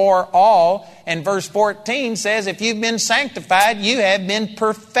once for all. And verse 14 says if you've been sanctified, you have been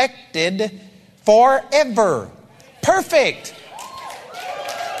perfected forever. Perfect.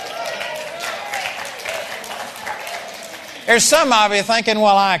 There's some of you thinking,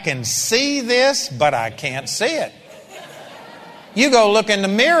 well, I can see this, but I can't see it. You go look in the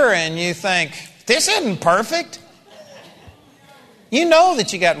mirror and you think, this isn't perfect. You know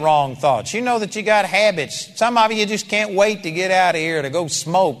that you got wrong thoughts. You know that you got habits. Some of you just can't wait to get out of here to go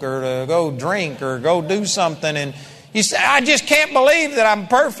smoke or to go drink or go do something. And you say, I just can't believe that I'm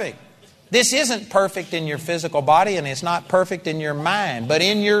perfect. This isn't perfect in your physical body and it's not perfect in your mind. But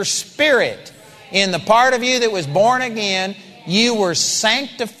in your spirit, in the part of you that was born again, you were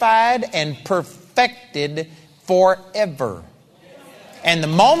sanctified and perfected forever. And the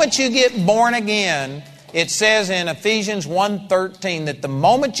moment you get born again, it says in Ephesians 1:13 that the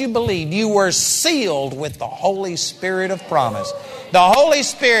moment you believed, you were sealed with the Holy Spirit of promise. The Holy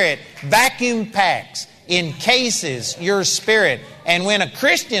Spirit vacuum packs encases your spirit. And when a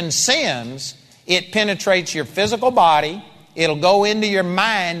Christian sins, it penetrates your physical body. It'll go into your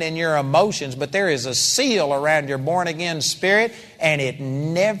mind and your emotions, but there is a seal around your born-again spirit, and it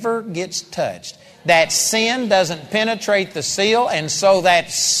never gets touched. That sin doesn't penetrate the seal, and so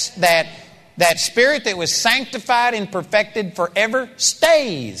that spirit that was sanctified and perfected forever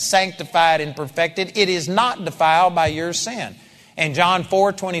stays sanctified and perfected. It is not defiled by your sin. And John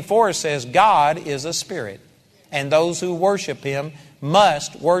 4:24 says, God is a spirit, and those who worship Him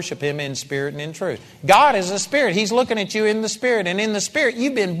must worship Him in spirit and in truth. God is a spirit. He's looking at you in the spirit. And in the spirit,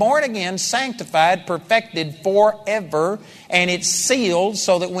 you've been born again, sanctified, perfected forever. And it's sealed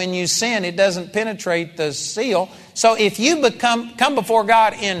so that when you sin, it doesn't penetrate the seal. So if you come before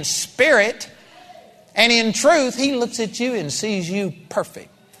God in spirit and in truth, He looks at you and sees you perfect,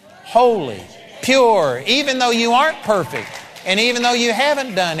 holy, pure, even though you aren't perfect and even though you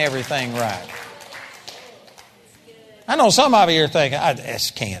haven't done everything right. I know some of you are thinking,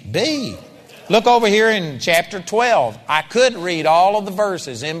 this can't be. Look over here in chapter 12. I could read all of the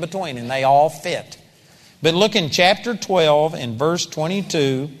verses in between, and they all fit. But look in chapter 12, in verse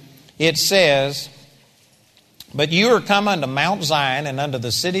 22, it says, But you are come unto Mount Zion, and unto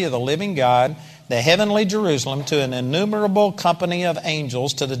the city of the living God, the heavenly Jerusalem, to an innumerable company of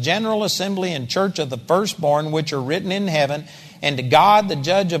angels, to the general assembly and church of the firstborn which are written in heaven, and to God the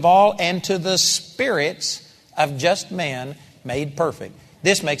judge of all, and to the spirits of just men made perfect.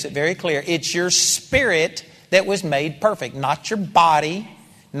 This makes it very clear. It's your spirit that was made perfect, not your body,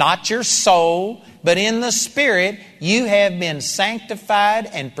 not your soul, but in the spirit you have been sanctified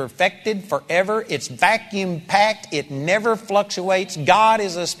and perfected forever. It's vacuum packed. It never fluctuates. God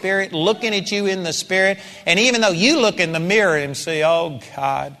is a spirit looking at you in the spirit. And even though you look in the mirror and say, oh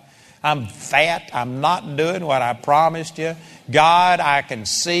God, I'm fat, I'm not doing what I promised you. God, I can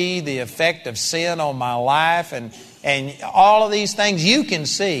see the effect of sin on my life and all of these things you can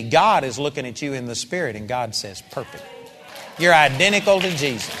see. God is looking at you in the spirit, and God says, perfect. You're identical to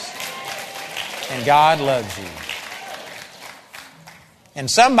Jesus. And God loves you.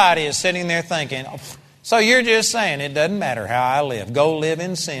 And somebody is sitting there thinking, so you're just saying it doesn't matter how I live. Go live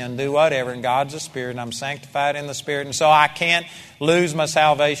in sin, do whatever, and God's a spirit, and I'm sanctified in the spirit, and so I can't lose my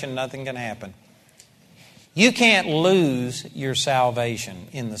salvation. Nothing can happen. You can't lose your salvation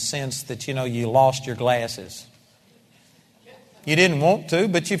in the sense that, you lost your glasses. You didn't want to,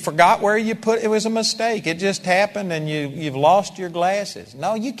 but you forgot where you put it. It was a mistake. It just happened and you've lost your glasses.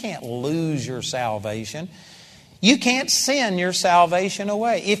 No, you can't lose your salvation. You can't sin your salvation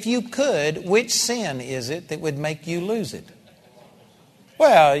away. If you could, which sin is it that would make you lose it?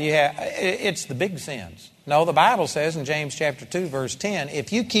 Well, it's the big sins. No, the Bible says in James chapter 2, verse 10,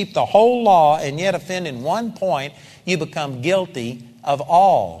 if you keep the whole law and yet offend in one point, you become guilty of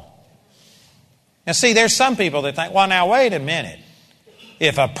all. Now see, there's some people that think, well, now wait a minute.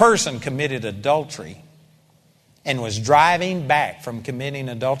 If a person committed adultery and was driving back from committing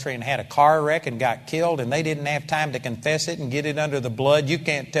adultery and had a car wreck and got killed and they didn't have time to confess it and get it under the blood, you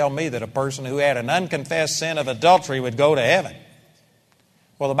can't tell me that a person who had an unconfessed sin of adultery would go to heaven.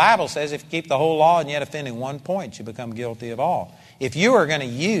 Well, the Bible says if you keep the whole law and yet offend in one point, you become guilty of all. If you are going to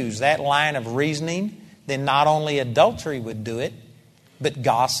use that line of reasoning, then not only adultery would do it, but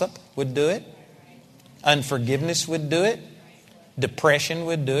gossip would do it. Unforgiveness would do it. Depression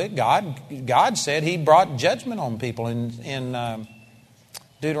would do it. God said He brought judgment on people in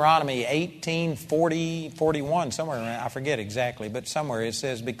Deuteronomy 18:40-41, somewhere around, I forget exactly, but somewhere it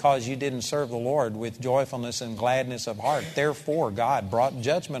says, because you didn't serve the Lord with joyfulness and gladness of heart, therefore God brought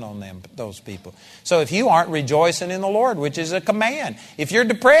judgment on those people. So if you aren't rejoicing in the Lord, which is a command, if you're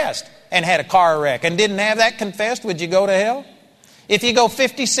depressed and had a car wreck and didn't have that confessed, would you go to hell? If you go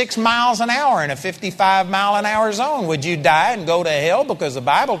 56 miles an hour in a 55 mile an hour zone, would you die and go to hell? Because the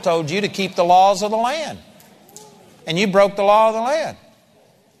Bible told you to keep the laws of the land. And you broke the law of the land.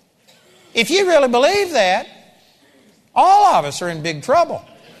 If you really believe that, all of us are in big trouble.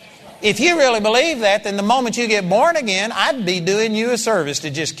 If you really believe that, then the moment you get born again, I'd be doing you a service to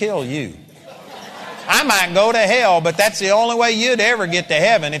just kill you. I might go to hell, but that's the only way you'd ever get to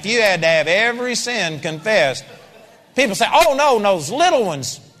heaven if you had to have every sin confessed. People say, oh no, those little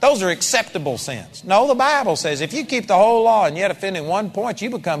ones, those are acceptable sins. No, the Bible says if you keep the whole law and yet offend in one point, you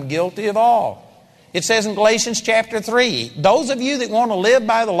become guilty of all. It says in Galatians chapter 3, those of you that want to live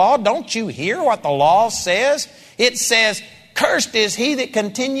by the law, don't you hear what the law says? It says, cursed is he that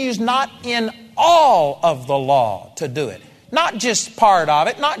continues not in all of the law to do it. Not just part of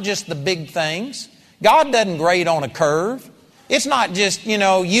it, not just the big things. God doesn't grade on a curve. It's not just,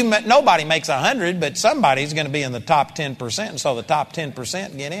 nobody makes 100, but somebody's going to be in the top 10%, and so the top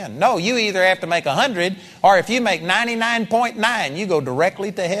 10% get in. No, you either have to make 100, or if you make 99.9, you go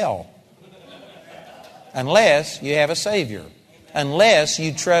directly to hell. Unless you have a Savior. Unless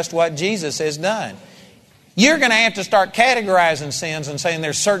you trust what Jesus has done. You're going to have to start categorizing sins and saying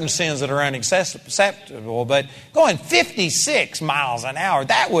there's certain sins that are unacceptable, but going 56 miles an hour,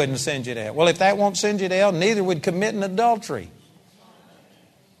 that wouldn't send you to hell. Well, if that won't send you to hell, neither would committing adultery.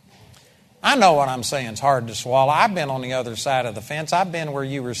 I know what I'm saying is hard to swallow. I've been on the other side of the fence. I've been where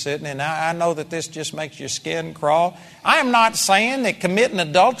you were sitting, and I know that this just makes your skin crawl. I am not saying that committing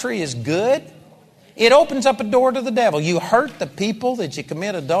adultery is good. It opens up a door to the devil. You hurt the people that you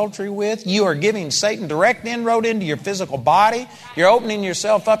commit adultery with. You are giving Satan direct inroad into your physical body. You're opening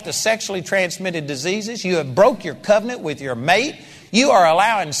yourself up to sexually transmitted diseases. You have broke your covenant with your mate. You are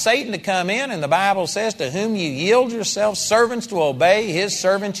allowing Satan to come in, and the Bible says, to whom you yield yourselves servants to obey, his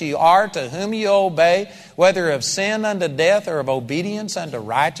servants you are, to whom you obey, whether of sin unto death or of obedience unto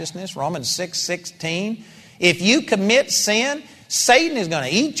righteousness. Romans 6:16. If you commit sin, Satan is going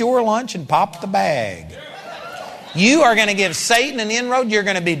to eat your lunch and pop the bag. You are going to give Satan an inroad. You're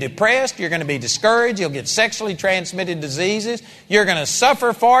going to be depressed. You're going to be discouraged. You'll get sexually transmitted diseases. You're going to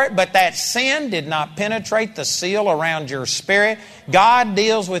suffer for it. But that sin did not penetrate the seal around your spirit. God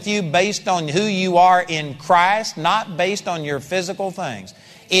deals with you based on who you are in Christ, not based on your physical things.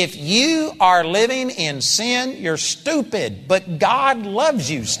 If you are living in sin, you're stupid. But God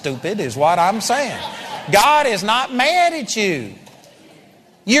loves you, stupid, is what I'm saying. God is not mad at you.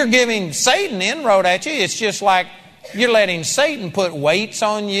 You're giving Satan inroad at you. It's just like you're letting Satan put weights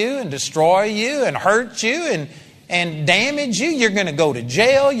on you and destroy you and hurt you and damage you. You're going to go to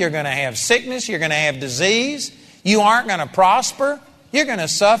jail. You're going to have sickness. You're going to have disease. You aren't going to prosper. You're going to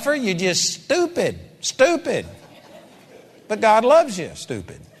suffer. You're just stupid. Stupid. But God loves you,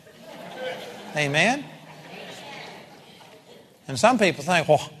 stupid. Amen? And some people think,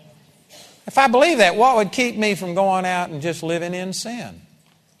 well, if I believe that, what would keep me from going out and just living in sin?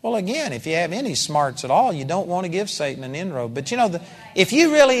 Well, again, if you have any smarts at all, you don't want to give Satan an inroad. But if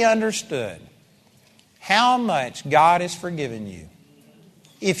you really understood how much God has forgiven you,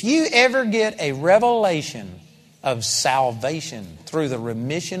 if you ever get a revelation of salvation through the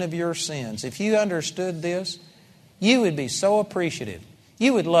remission of your sins, if you understood this, you would be so appreciative.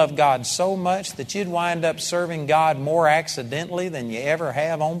 You would love God so much that you'd wind up serving God more accidentally than you ever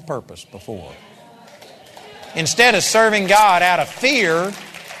have on purpose before. Instead of serving God out of fear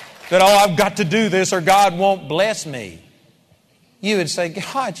that, I've got to do this or God won't bless me, you would say,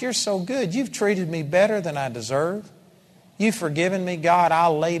 God, you're so good. You've treated me better than I deserve. You've forgiven me. God,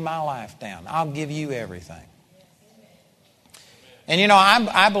 I'll lay my life down. I'll give you everything. And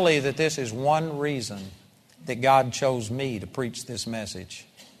I believe that this is one reason that God chose me to preach this message.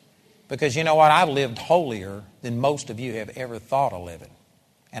 Because you know what? I've lived holier than most of you have ever thought of living.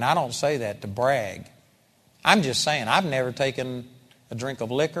 And I don't say that to brag. I'm just saying I've never taken a drink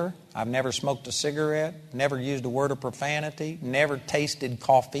of liquor. I've never smoked a cigarette. Never used a word of profanity. Never tasted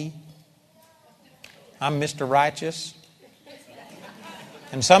coffee. I'm Mr. Righteous.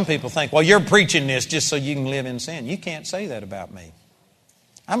 And some people think, well, you're preaching this just so you can live in sin. You can't say that about me.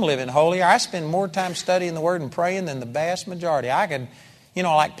 I'm living holier. I spend more time studying the Word and praying than the vast majority. I could,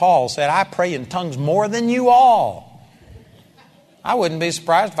 like Paul said, I pray in tongues more than you all. I wouldn't be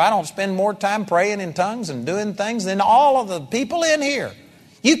surprised if I don't spend more time praying in tongues and doing things than all of the people in here.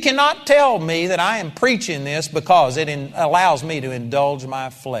 You cannot tell me that I am preaching this because it allows me to indulge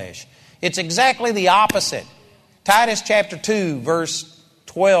my flesh. It's exactly the opposite. Titus chapter 2, verse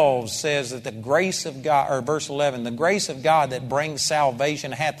 12 says that the grace of God, or verse 11, the grace of God that brings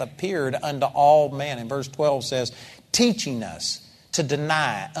salvation hath appeared unto all men. And verse 12 says, teaching us to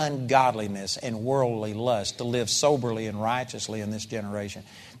deny ungodliness and worldly lust, to live soberly and righteously in this generation.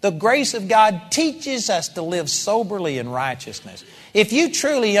 The grace of God teaches us to live soberly in righteousness. If you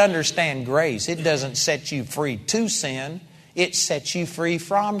truly understand grace, it doesn't set you free to sin, it sets you free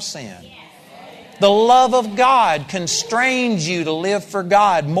from sin. The love of God constrains you to live for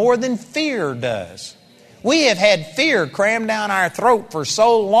God more than fear does. We have had fear crammed down our throat for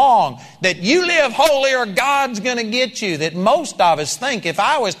so long that you live holy or God's going to get you, that most of us think if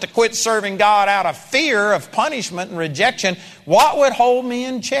I was to quit serving God out of fear of punishment and rejection, what would hold me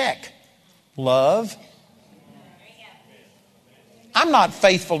in check? Love. I'm not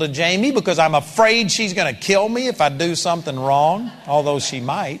faithful to Jamie because I'm afraid she's going to kill me if I do something wrong, although she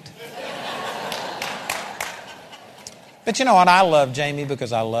might. But you know what? I love Jamie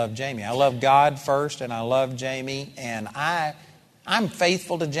because I love Jamie. I love God first and I love Jamie. And I'm I'm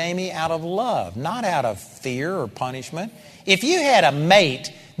faithful to Jamie out of love, not out of fear or punishment. If you had a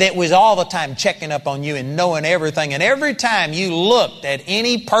mate that was all the time checking up on you and knowing everything, and every time you looked at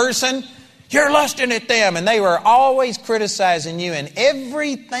any person, you're lusting at them, and they were always criticizing you, and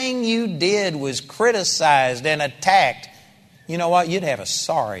everything you did was criticized and attacked, you know what? You'd have a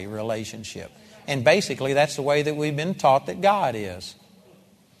sorry relationship. And basically, that's the way that we've been taught that God is.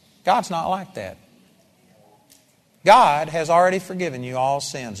 God's not like that. God has already forgiven you all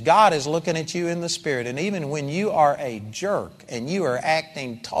sins. God is looking at you in the Spirit. And even when you are a jerk and you are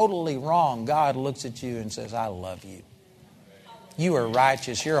acting totally wrong, God looks at you and says, I love you. You are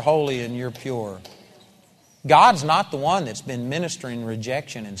righteous, you're holy, and you're pure. God's not the one that's been ministering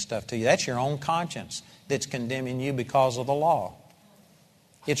rejection and stuff to you. That's your own conscience that's condemning you because of the law.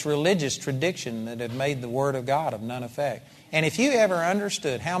 It's religious tradition that have made the Word of God of none effect. And if you ever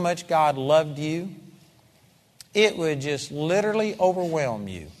understood how much God loved you, it would just literally overwhelm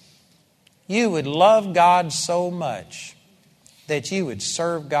you. You would love God so much that you would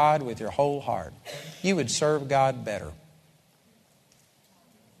serve God with your whole heart. You would serve God better.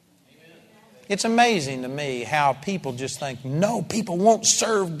 It's amazing to me how people just think, no, people won't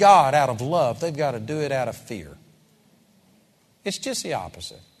serve God out of love. They've got to do it out of fear. It's just the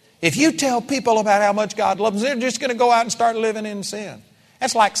opposite. If you tell people about how much God loves them, they're just going to go out and start living in sin.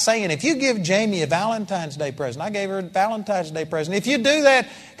 That's like saying, if you give Jamie a Valentine's Day present, I gave her a Valentine's Day present. If you do that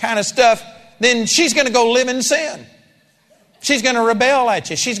kind of stuff, then she's going to go live in sin. She's going to rebel at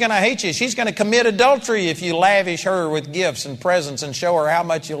you. She's going to hate you. She's going to commit adultery if you lavish her with gifts and presents and show her how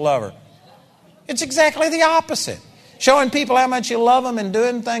much you love her. It's exactly the opposite. Showing people how much you love them and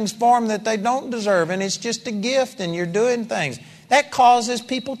doing things for them that they don't deserve, and it's just a gift and you're doing things. That causes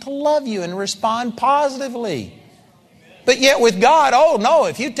people to love you and respond positively. But yet with God, oh no,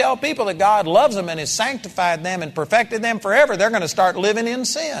 if you tell people that God loves them and has sanctified them and perfected them forever, they're going to start living in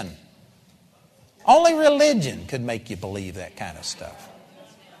sin. Only religion could make you believe that kind of stuff.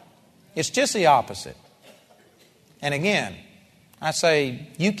 It's just the opposite. And again, I say,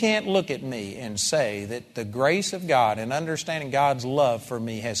 you can't look at me and say that the grace of God and understanding God's love for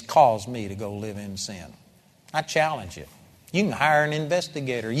me has caused me to go live in sin. I challenge you. You can hire an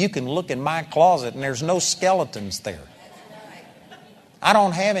investigator. You can look in my closet and there's no skeletons there. I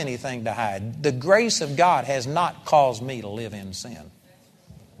don't have anything to hide. The grace of God has not caused me to live in sin.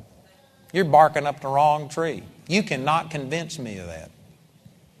 You're barking up the wrong tree. You cannot convince me of that.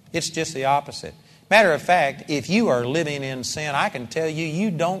 It's just the opposite. Matter of fact, if you are living in sin, I can tell you, you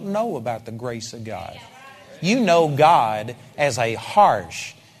don't know about the grace of God. You know God as a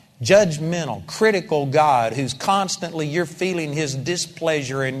harsh, judgmental, critical God who's constantly, you're feeling His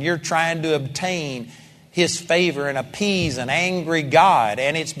displeasure and you're trying to obtain His favor and appease an angry God.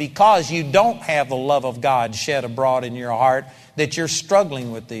 And it's because you don't have the love of God shed abroad in your heart that you're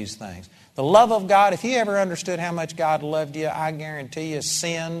struggling with these things. The love of God, if you ever understood how much God loved you, I guarantee you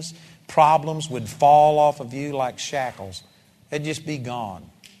sins, problems would fall off of you like shackles. They'd just be gone.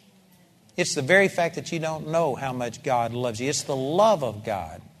 It's the very fact that you don't know how much God loves you. It's the love of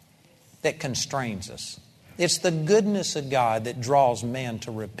God that constrains us. It's the goodness of God that draws men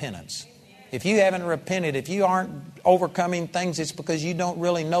to repentance. If you haven't repented, if you aren't overcoming things, it's because you don't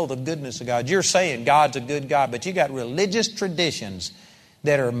really know the goodness of God. You're saying God's a good God, but you got religious traditions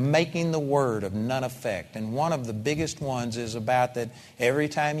that are making the Word of none effect. And one of the biggest ones is about that every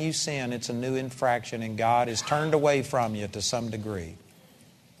time you sin, it's a new infraction and God is turned away from you to some degree.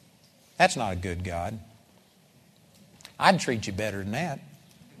 That's not a good God. I'd treat you better than that.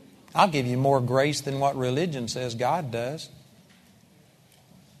 I'll give you more grace than what religion says God does.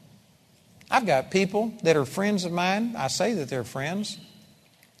 I've got people that are friends of mine. I say that they're friends.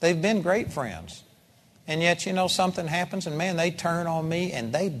 They've been great friends. And yet, you know, something happens and man, they turn on me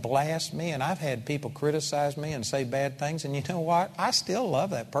and they blast me. And I've had people criticize me and say bad things. And you know what? I still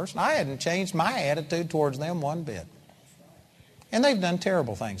love that person. I hadn't changed my attitude towards them one bit. And they've done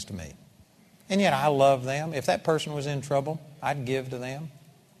terrible things to me. And yet I love them. If that person was in trouble, I'd give to them.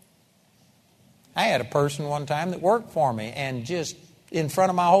 I had a person one time that worked for me and just in front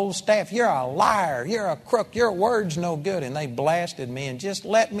of my whole staff, you're a liar, you're a crook, your word's no good. And they blasted me and just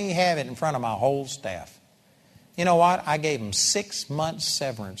let me have it in front of my whole staff. You know what? I gave them 6 months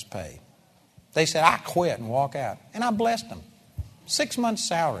severance pay. They said, I quit and walk out. And I blessed them. 6 months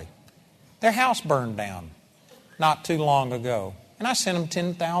salary. Their house burned down not too long ago. And I sent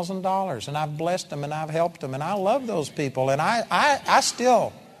them $10,000 and I've blessed them and I've helped them. And I love those people and I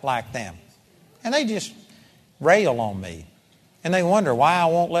still like them. And they just rail on me. And they wonder why I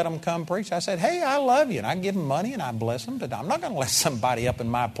won't let them come preach. I said, hey, I love you. And I give them money and I bless them. But I'm not going to let somebody up in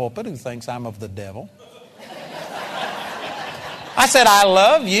my pulpit who thinks I'm of the devil. I said, I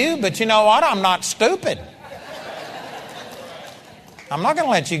love you, but you know what? I'm not stupid. I'm not going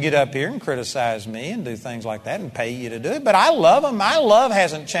to let you get up here and criticize me and do things like that and pay you to do it. But I love them. My love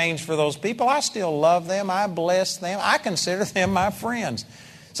hasn't changed for those people. I still love them. I bless them. I consider them my friends.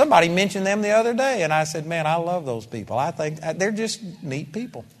 Somebody mentioned them the other day, and I said, man, I love those people. I think they're just neat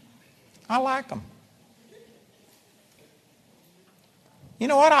people. I like them. You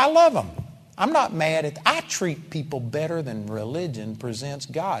know what? I love them. I'm not mad at... I treat people better than religion presents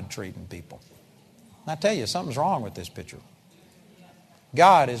God treating people. And I tell you, something's wrong with this picture.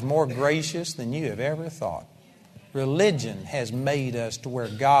 God is more gracious than you have ever thought. Religion has made us to where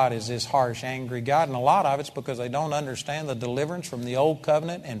God is this harsh, angry God, and a lot of it's because they don't understand the deliverance from the old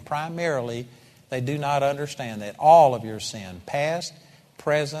covenant, and primarily they do not understand that all of your sin, past,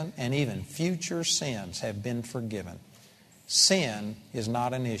 present, and even future sins have been forgiven. Sin is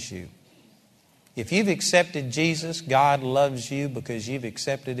not an issue. If you've accepted Jesus, God loves you because you've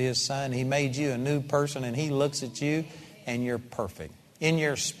accepted His Son. He made you a new person, and He looks at you and you're perfect. In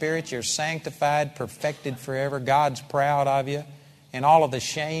your spirit, you're sanctified, perfected forever. God's proud of you. And all of the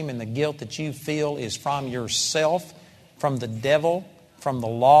shame and the guilt that you feel is from yourself, from the devil, from the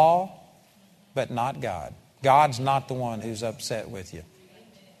law, but not God. God's not the one who's upset with you.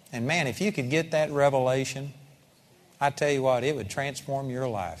 And man, if you could get that revelation, I tell you what, it would transform your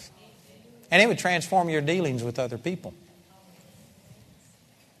life. And it would transform your dealings with other people.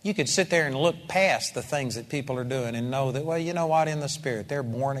 You could sit there and look past the things that people are doing and know that, well, you know what, in the Spirit, they're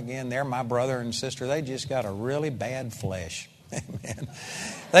born again, they're my brother and sister, they just got a really bad flesh. Amen.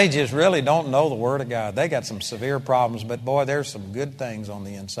 They just really don't know the Word of God. They got some severe problems, but boy, there's some good things on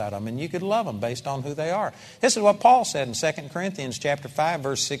the inside of them, and you could love them based on who they are. This is what Paul said in 2 Corinthians chapter 5,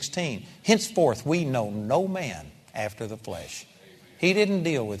 verse 16. Henceforth, we know no man after the flesh. He didn't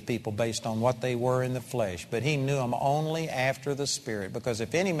deal with people based on what they were in the flesh, but He knew them only after the Spirit. Because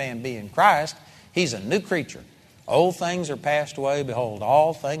if any man be in Christ, he's a new creature. Old things are passed away. Behold,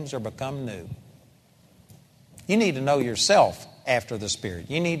 all things are become new. You need to know yourself after the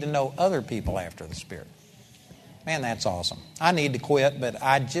Spirit. You need to know other people after the Spirit. Man, that's awesome. I need to quit, but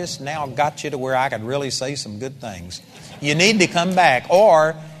I just now got you to where I could really say some good things. You need to come back,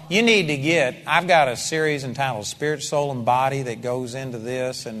 or you need to I've got a series entitled Spirit, Soul, and Body that goes into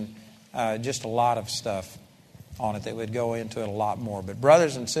this, and just a lot of stuff on it that would go into it a lot more. But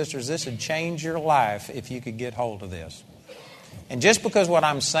brothers and sisters, this would change your life if you could get hold of this. And just because what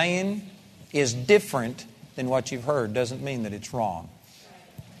I'm saying is different than what you've heard doesn't mean that it's wrong.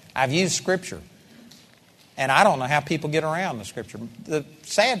 I've used Scripture, and I don't know how people get around the Scripture. The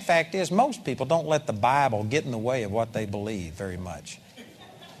sad fact is most people don't let the Bible get in the way of what they believe very much.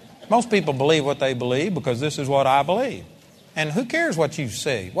 Most people believe what they believe because this is what I believe. And who cares what you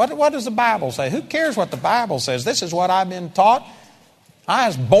see? What does the Bible say? Who cares what the Bible says? This is what I've been taught. I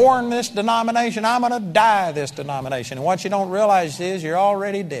was born this denomination. I'm going to die this denomination. And what you don't realize is you're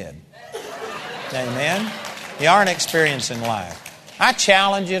already dead. Amen? You aren't experiencing life. I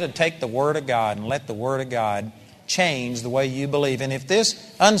challenge you to take the Word of God and let the Word of God change the way you believe. And if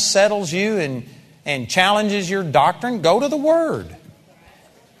this unsettles you and challenges your doctrine, go to the Word.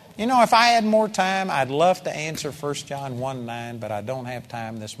 You know, if I had more time, I'd love to answer 1 John 1:9, but I don't have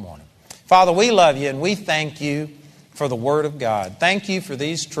time this morning. Father, we love you and we thank you for the Word of God. Thank you for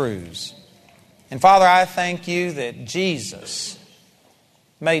these truths. And Father, I thank you that Jesus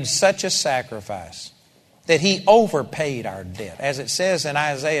made such a sacrifice that He overpaid our debt. As it says in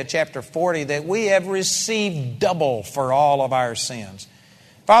Isaiah chapter 40, that we have received double for all of our sins.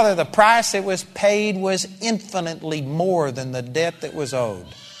 Father, the price that was paid was infinitely more than the debt that was owed.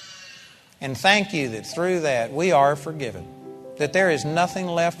 And thank you that through that we are forgiven. That there is nothing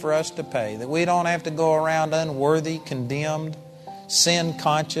left for us to pay. That we don't have to go around unworthy, condemned, sin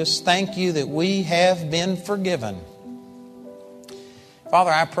conscious. Thank you that we have been forgiven.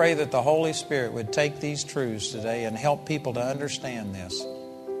 Father, I pray that the Holy Spirit would take these truths today and help people to understand this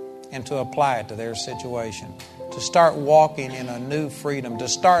and to apply it to their situation. To start walking in a new freedom. To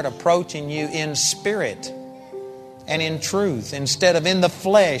start approaching you in spirit and in truth, instead of in the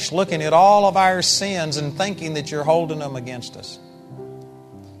flesh, looking at all of our sins and thinking that you're holding them against us.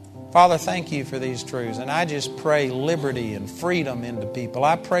 Father, thank you for these truths. And I just pray liberty and freedom into people.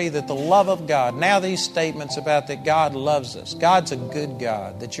 I pray that the love of God, now these statements about that God loves us, God's a good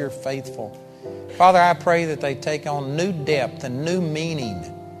God, that you're faithful. Father, I pray that they take on new depth and new meaning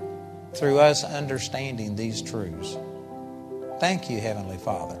through us understanding these truths. Thank you, Heavenly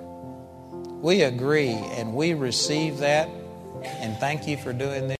Father. We agree and we receive that, and thank you for doing this.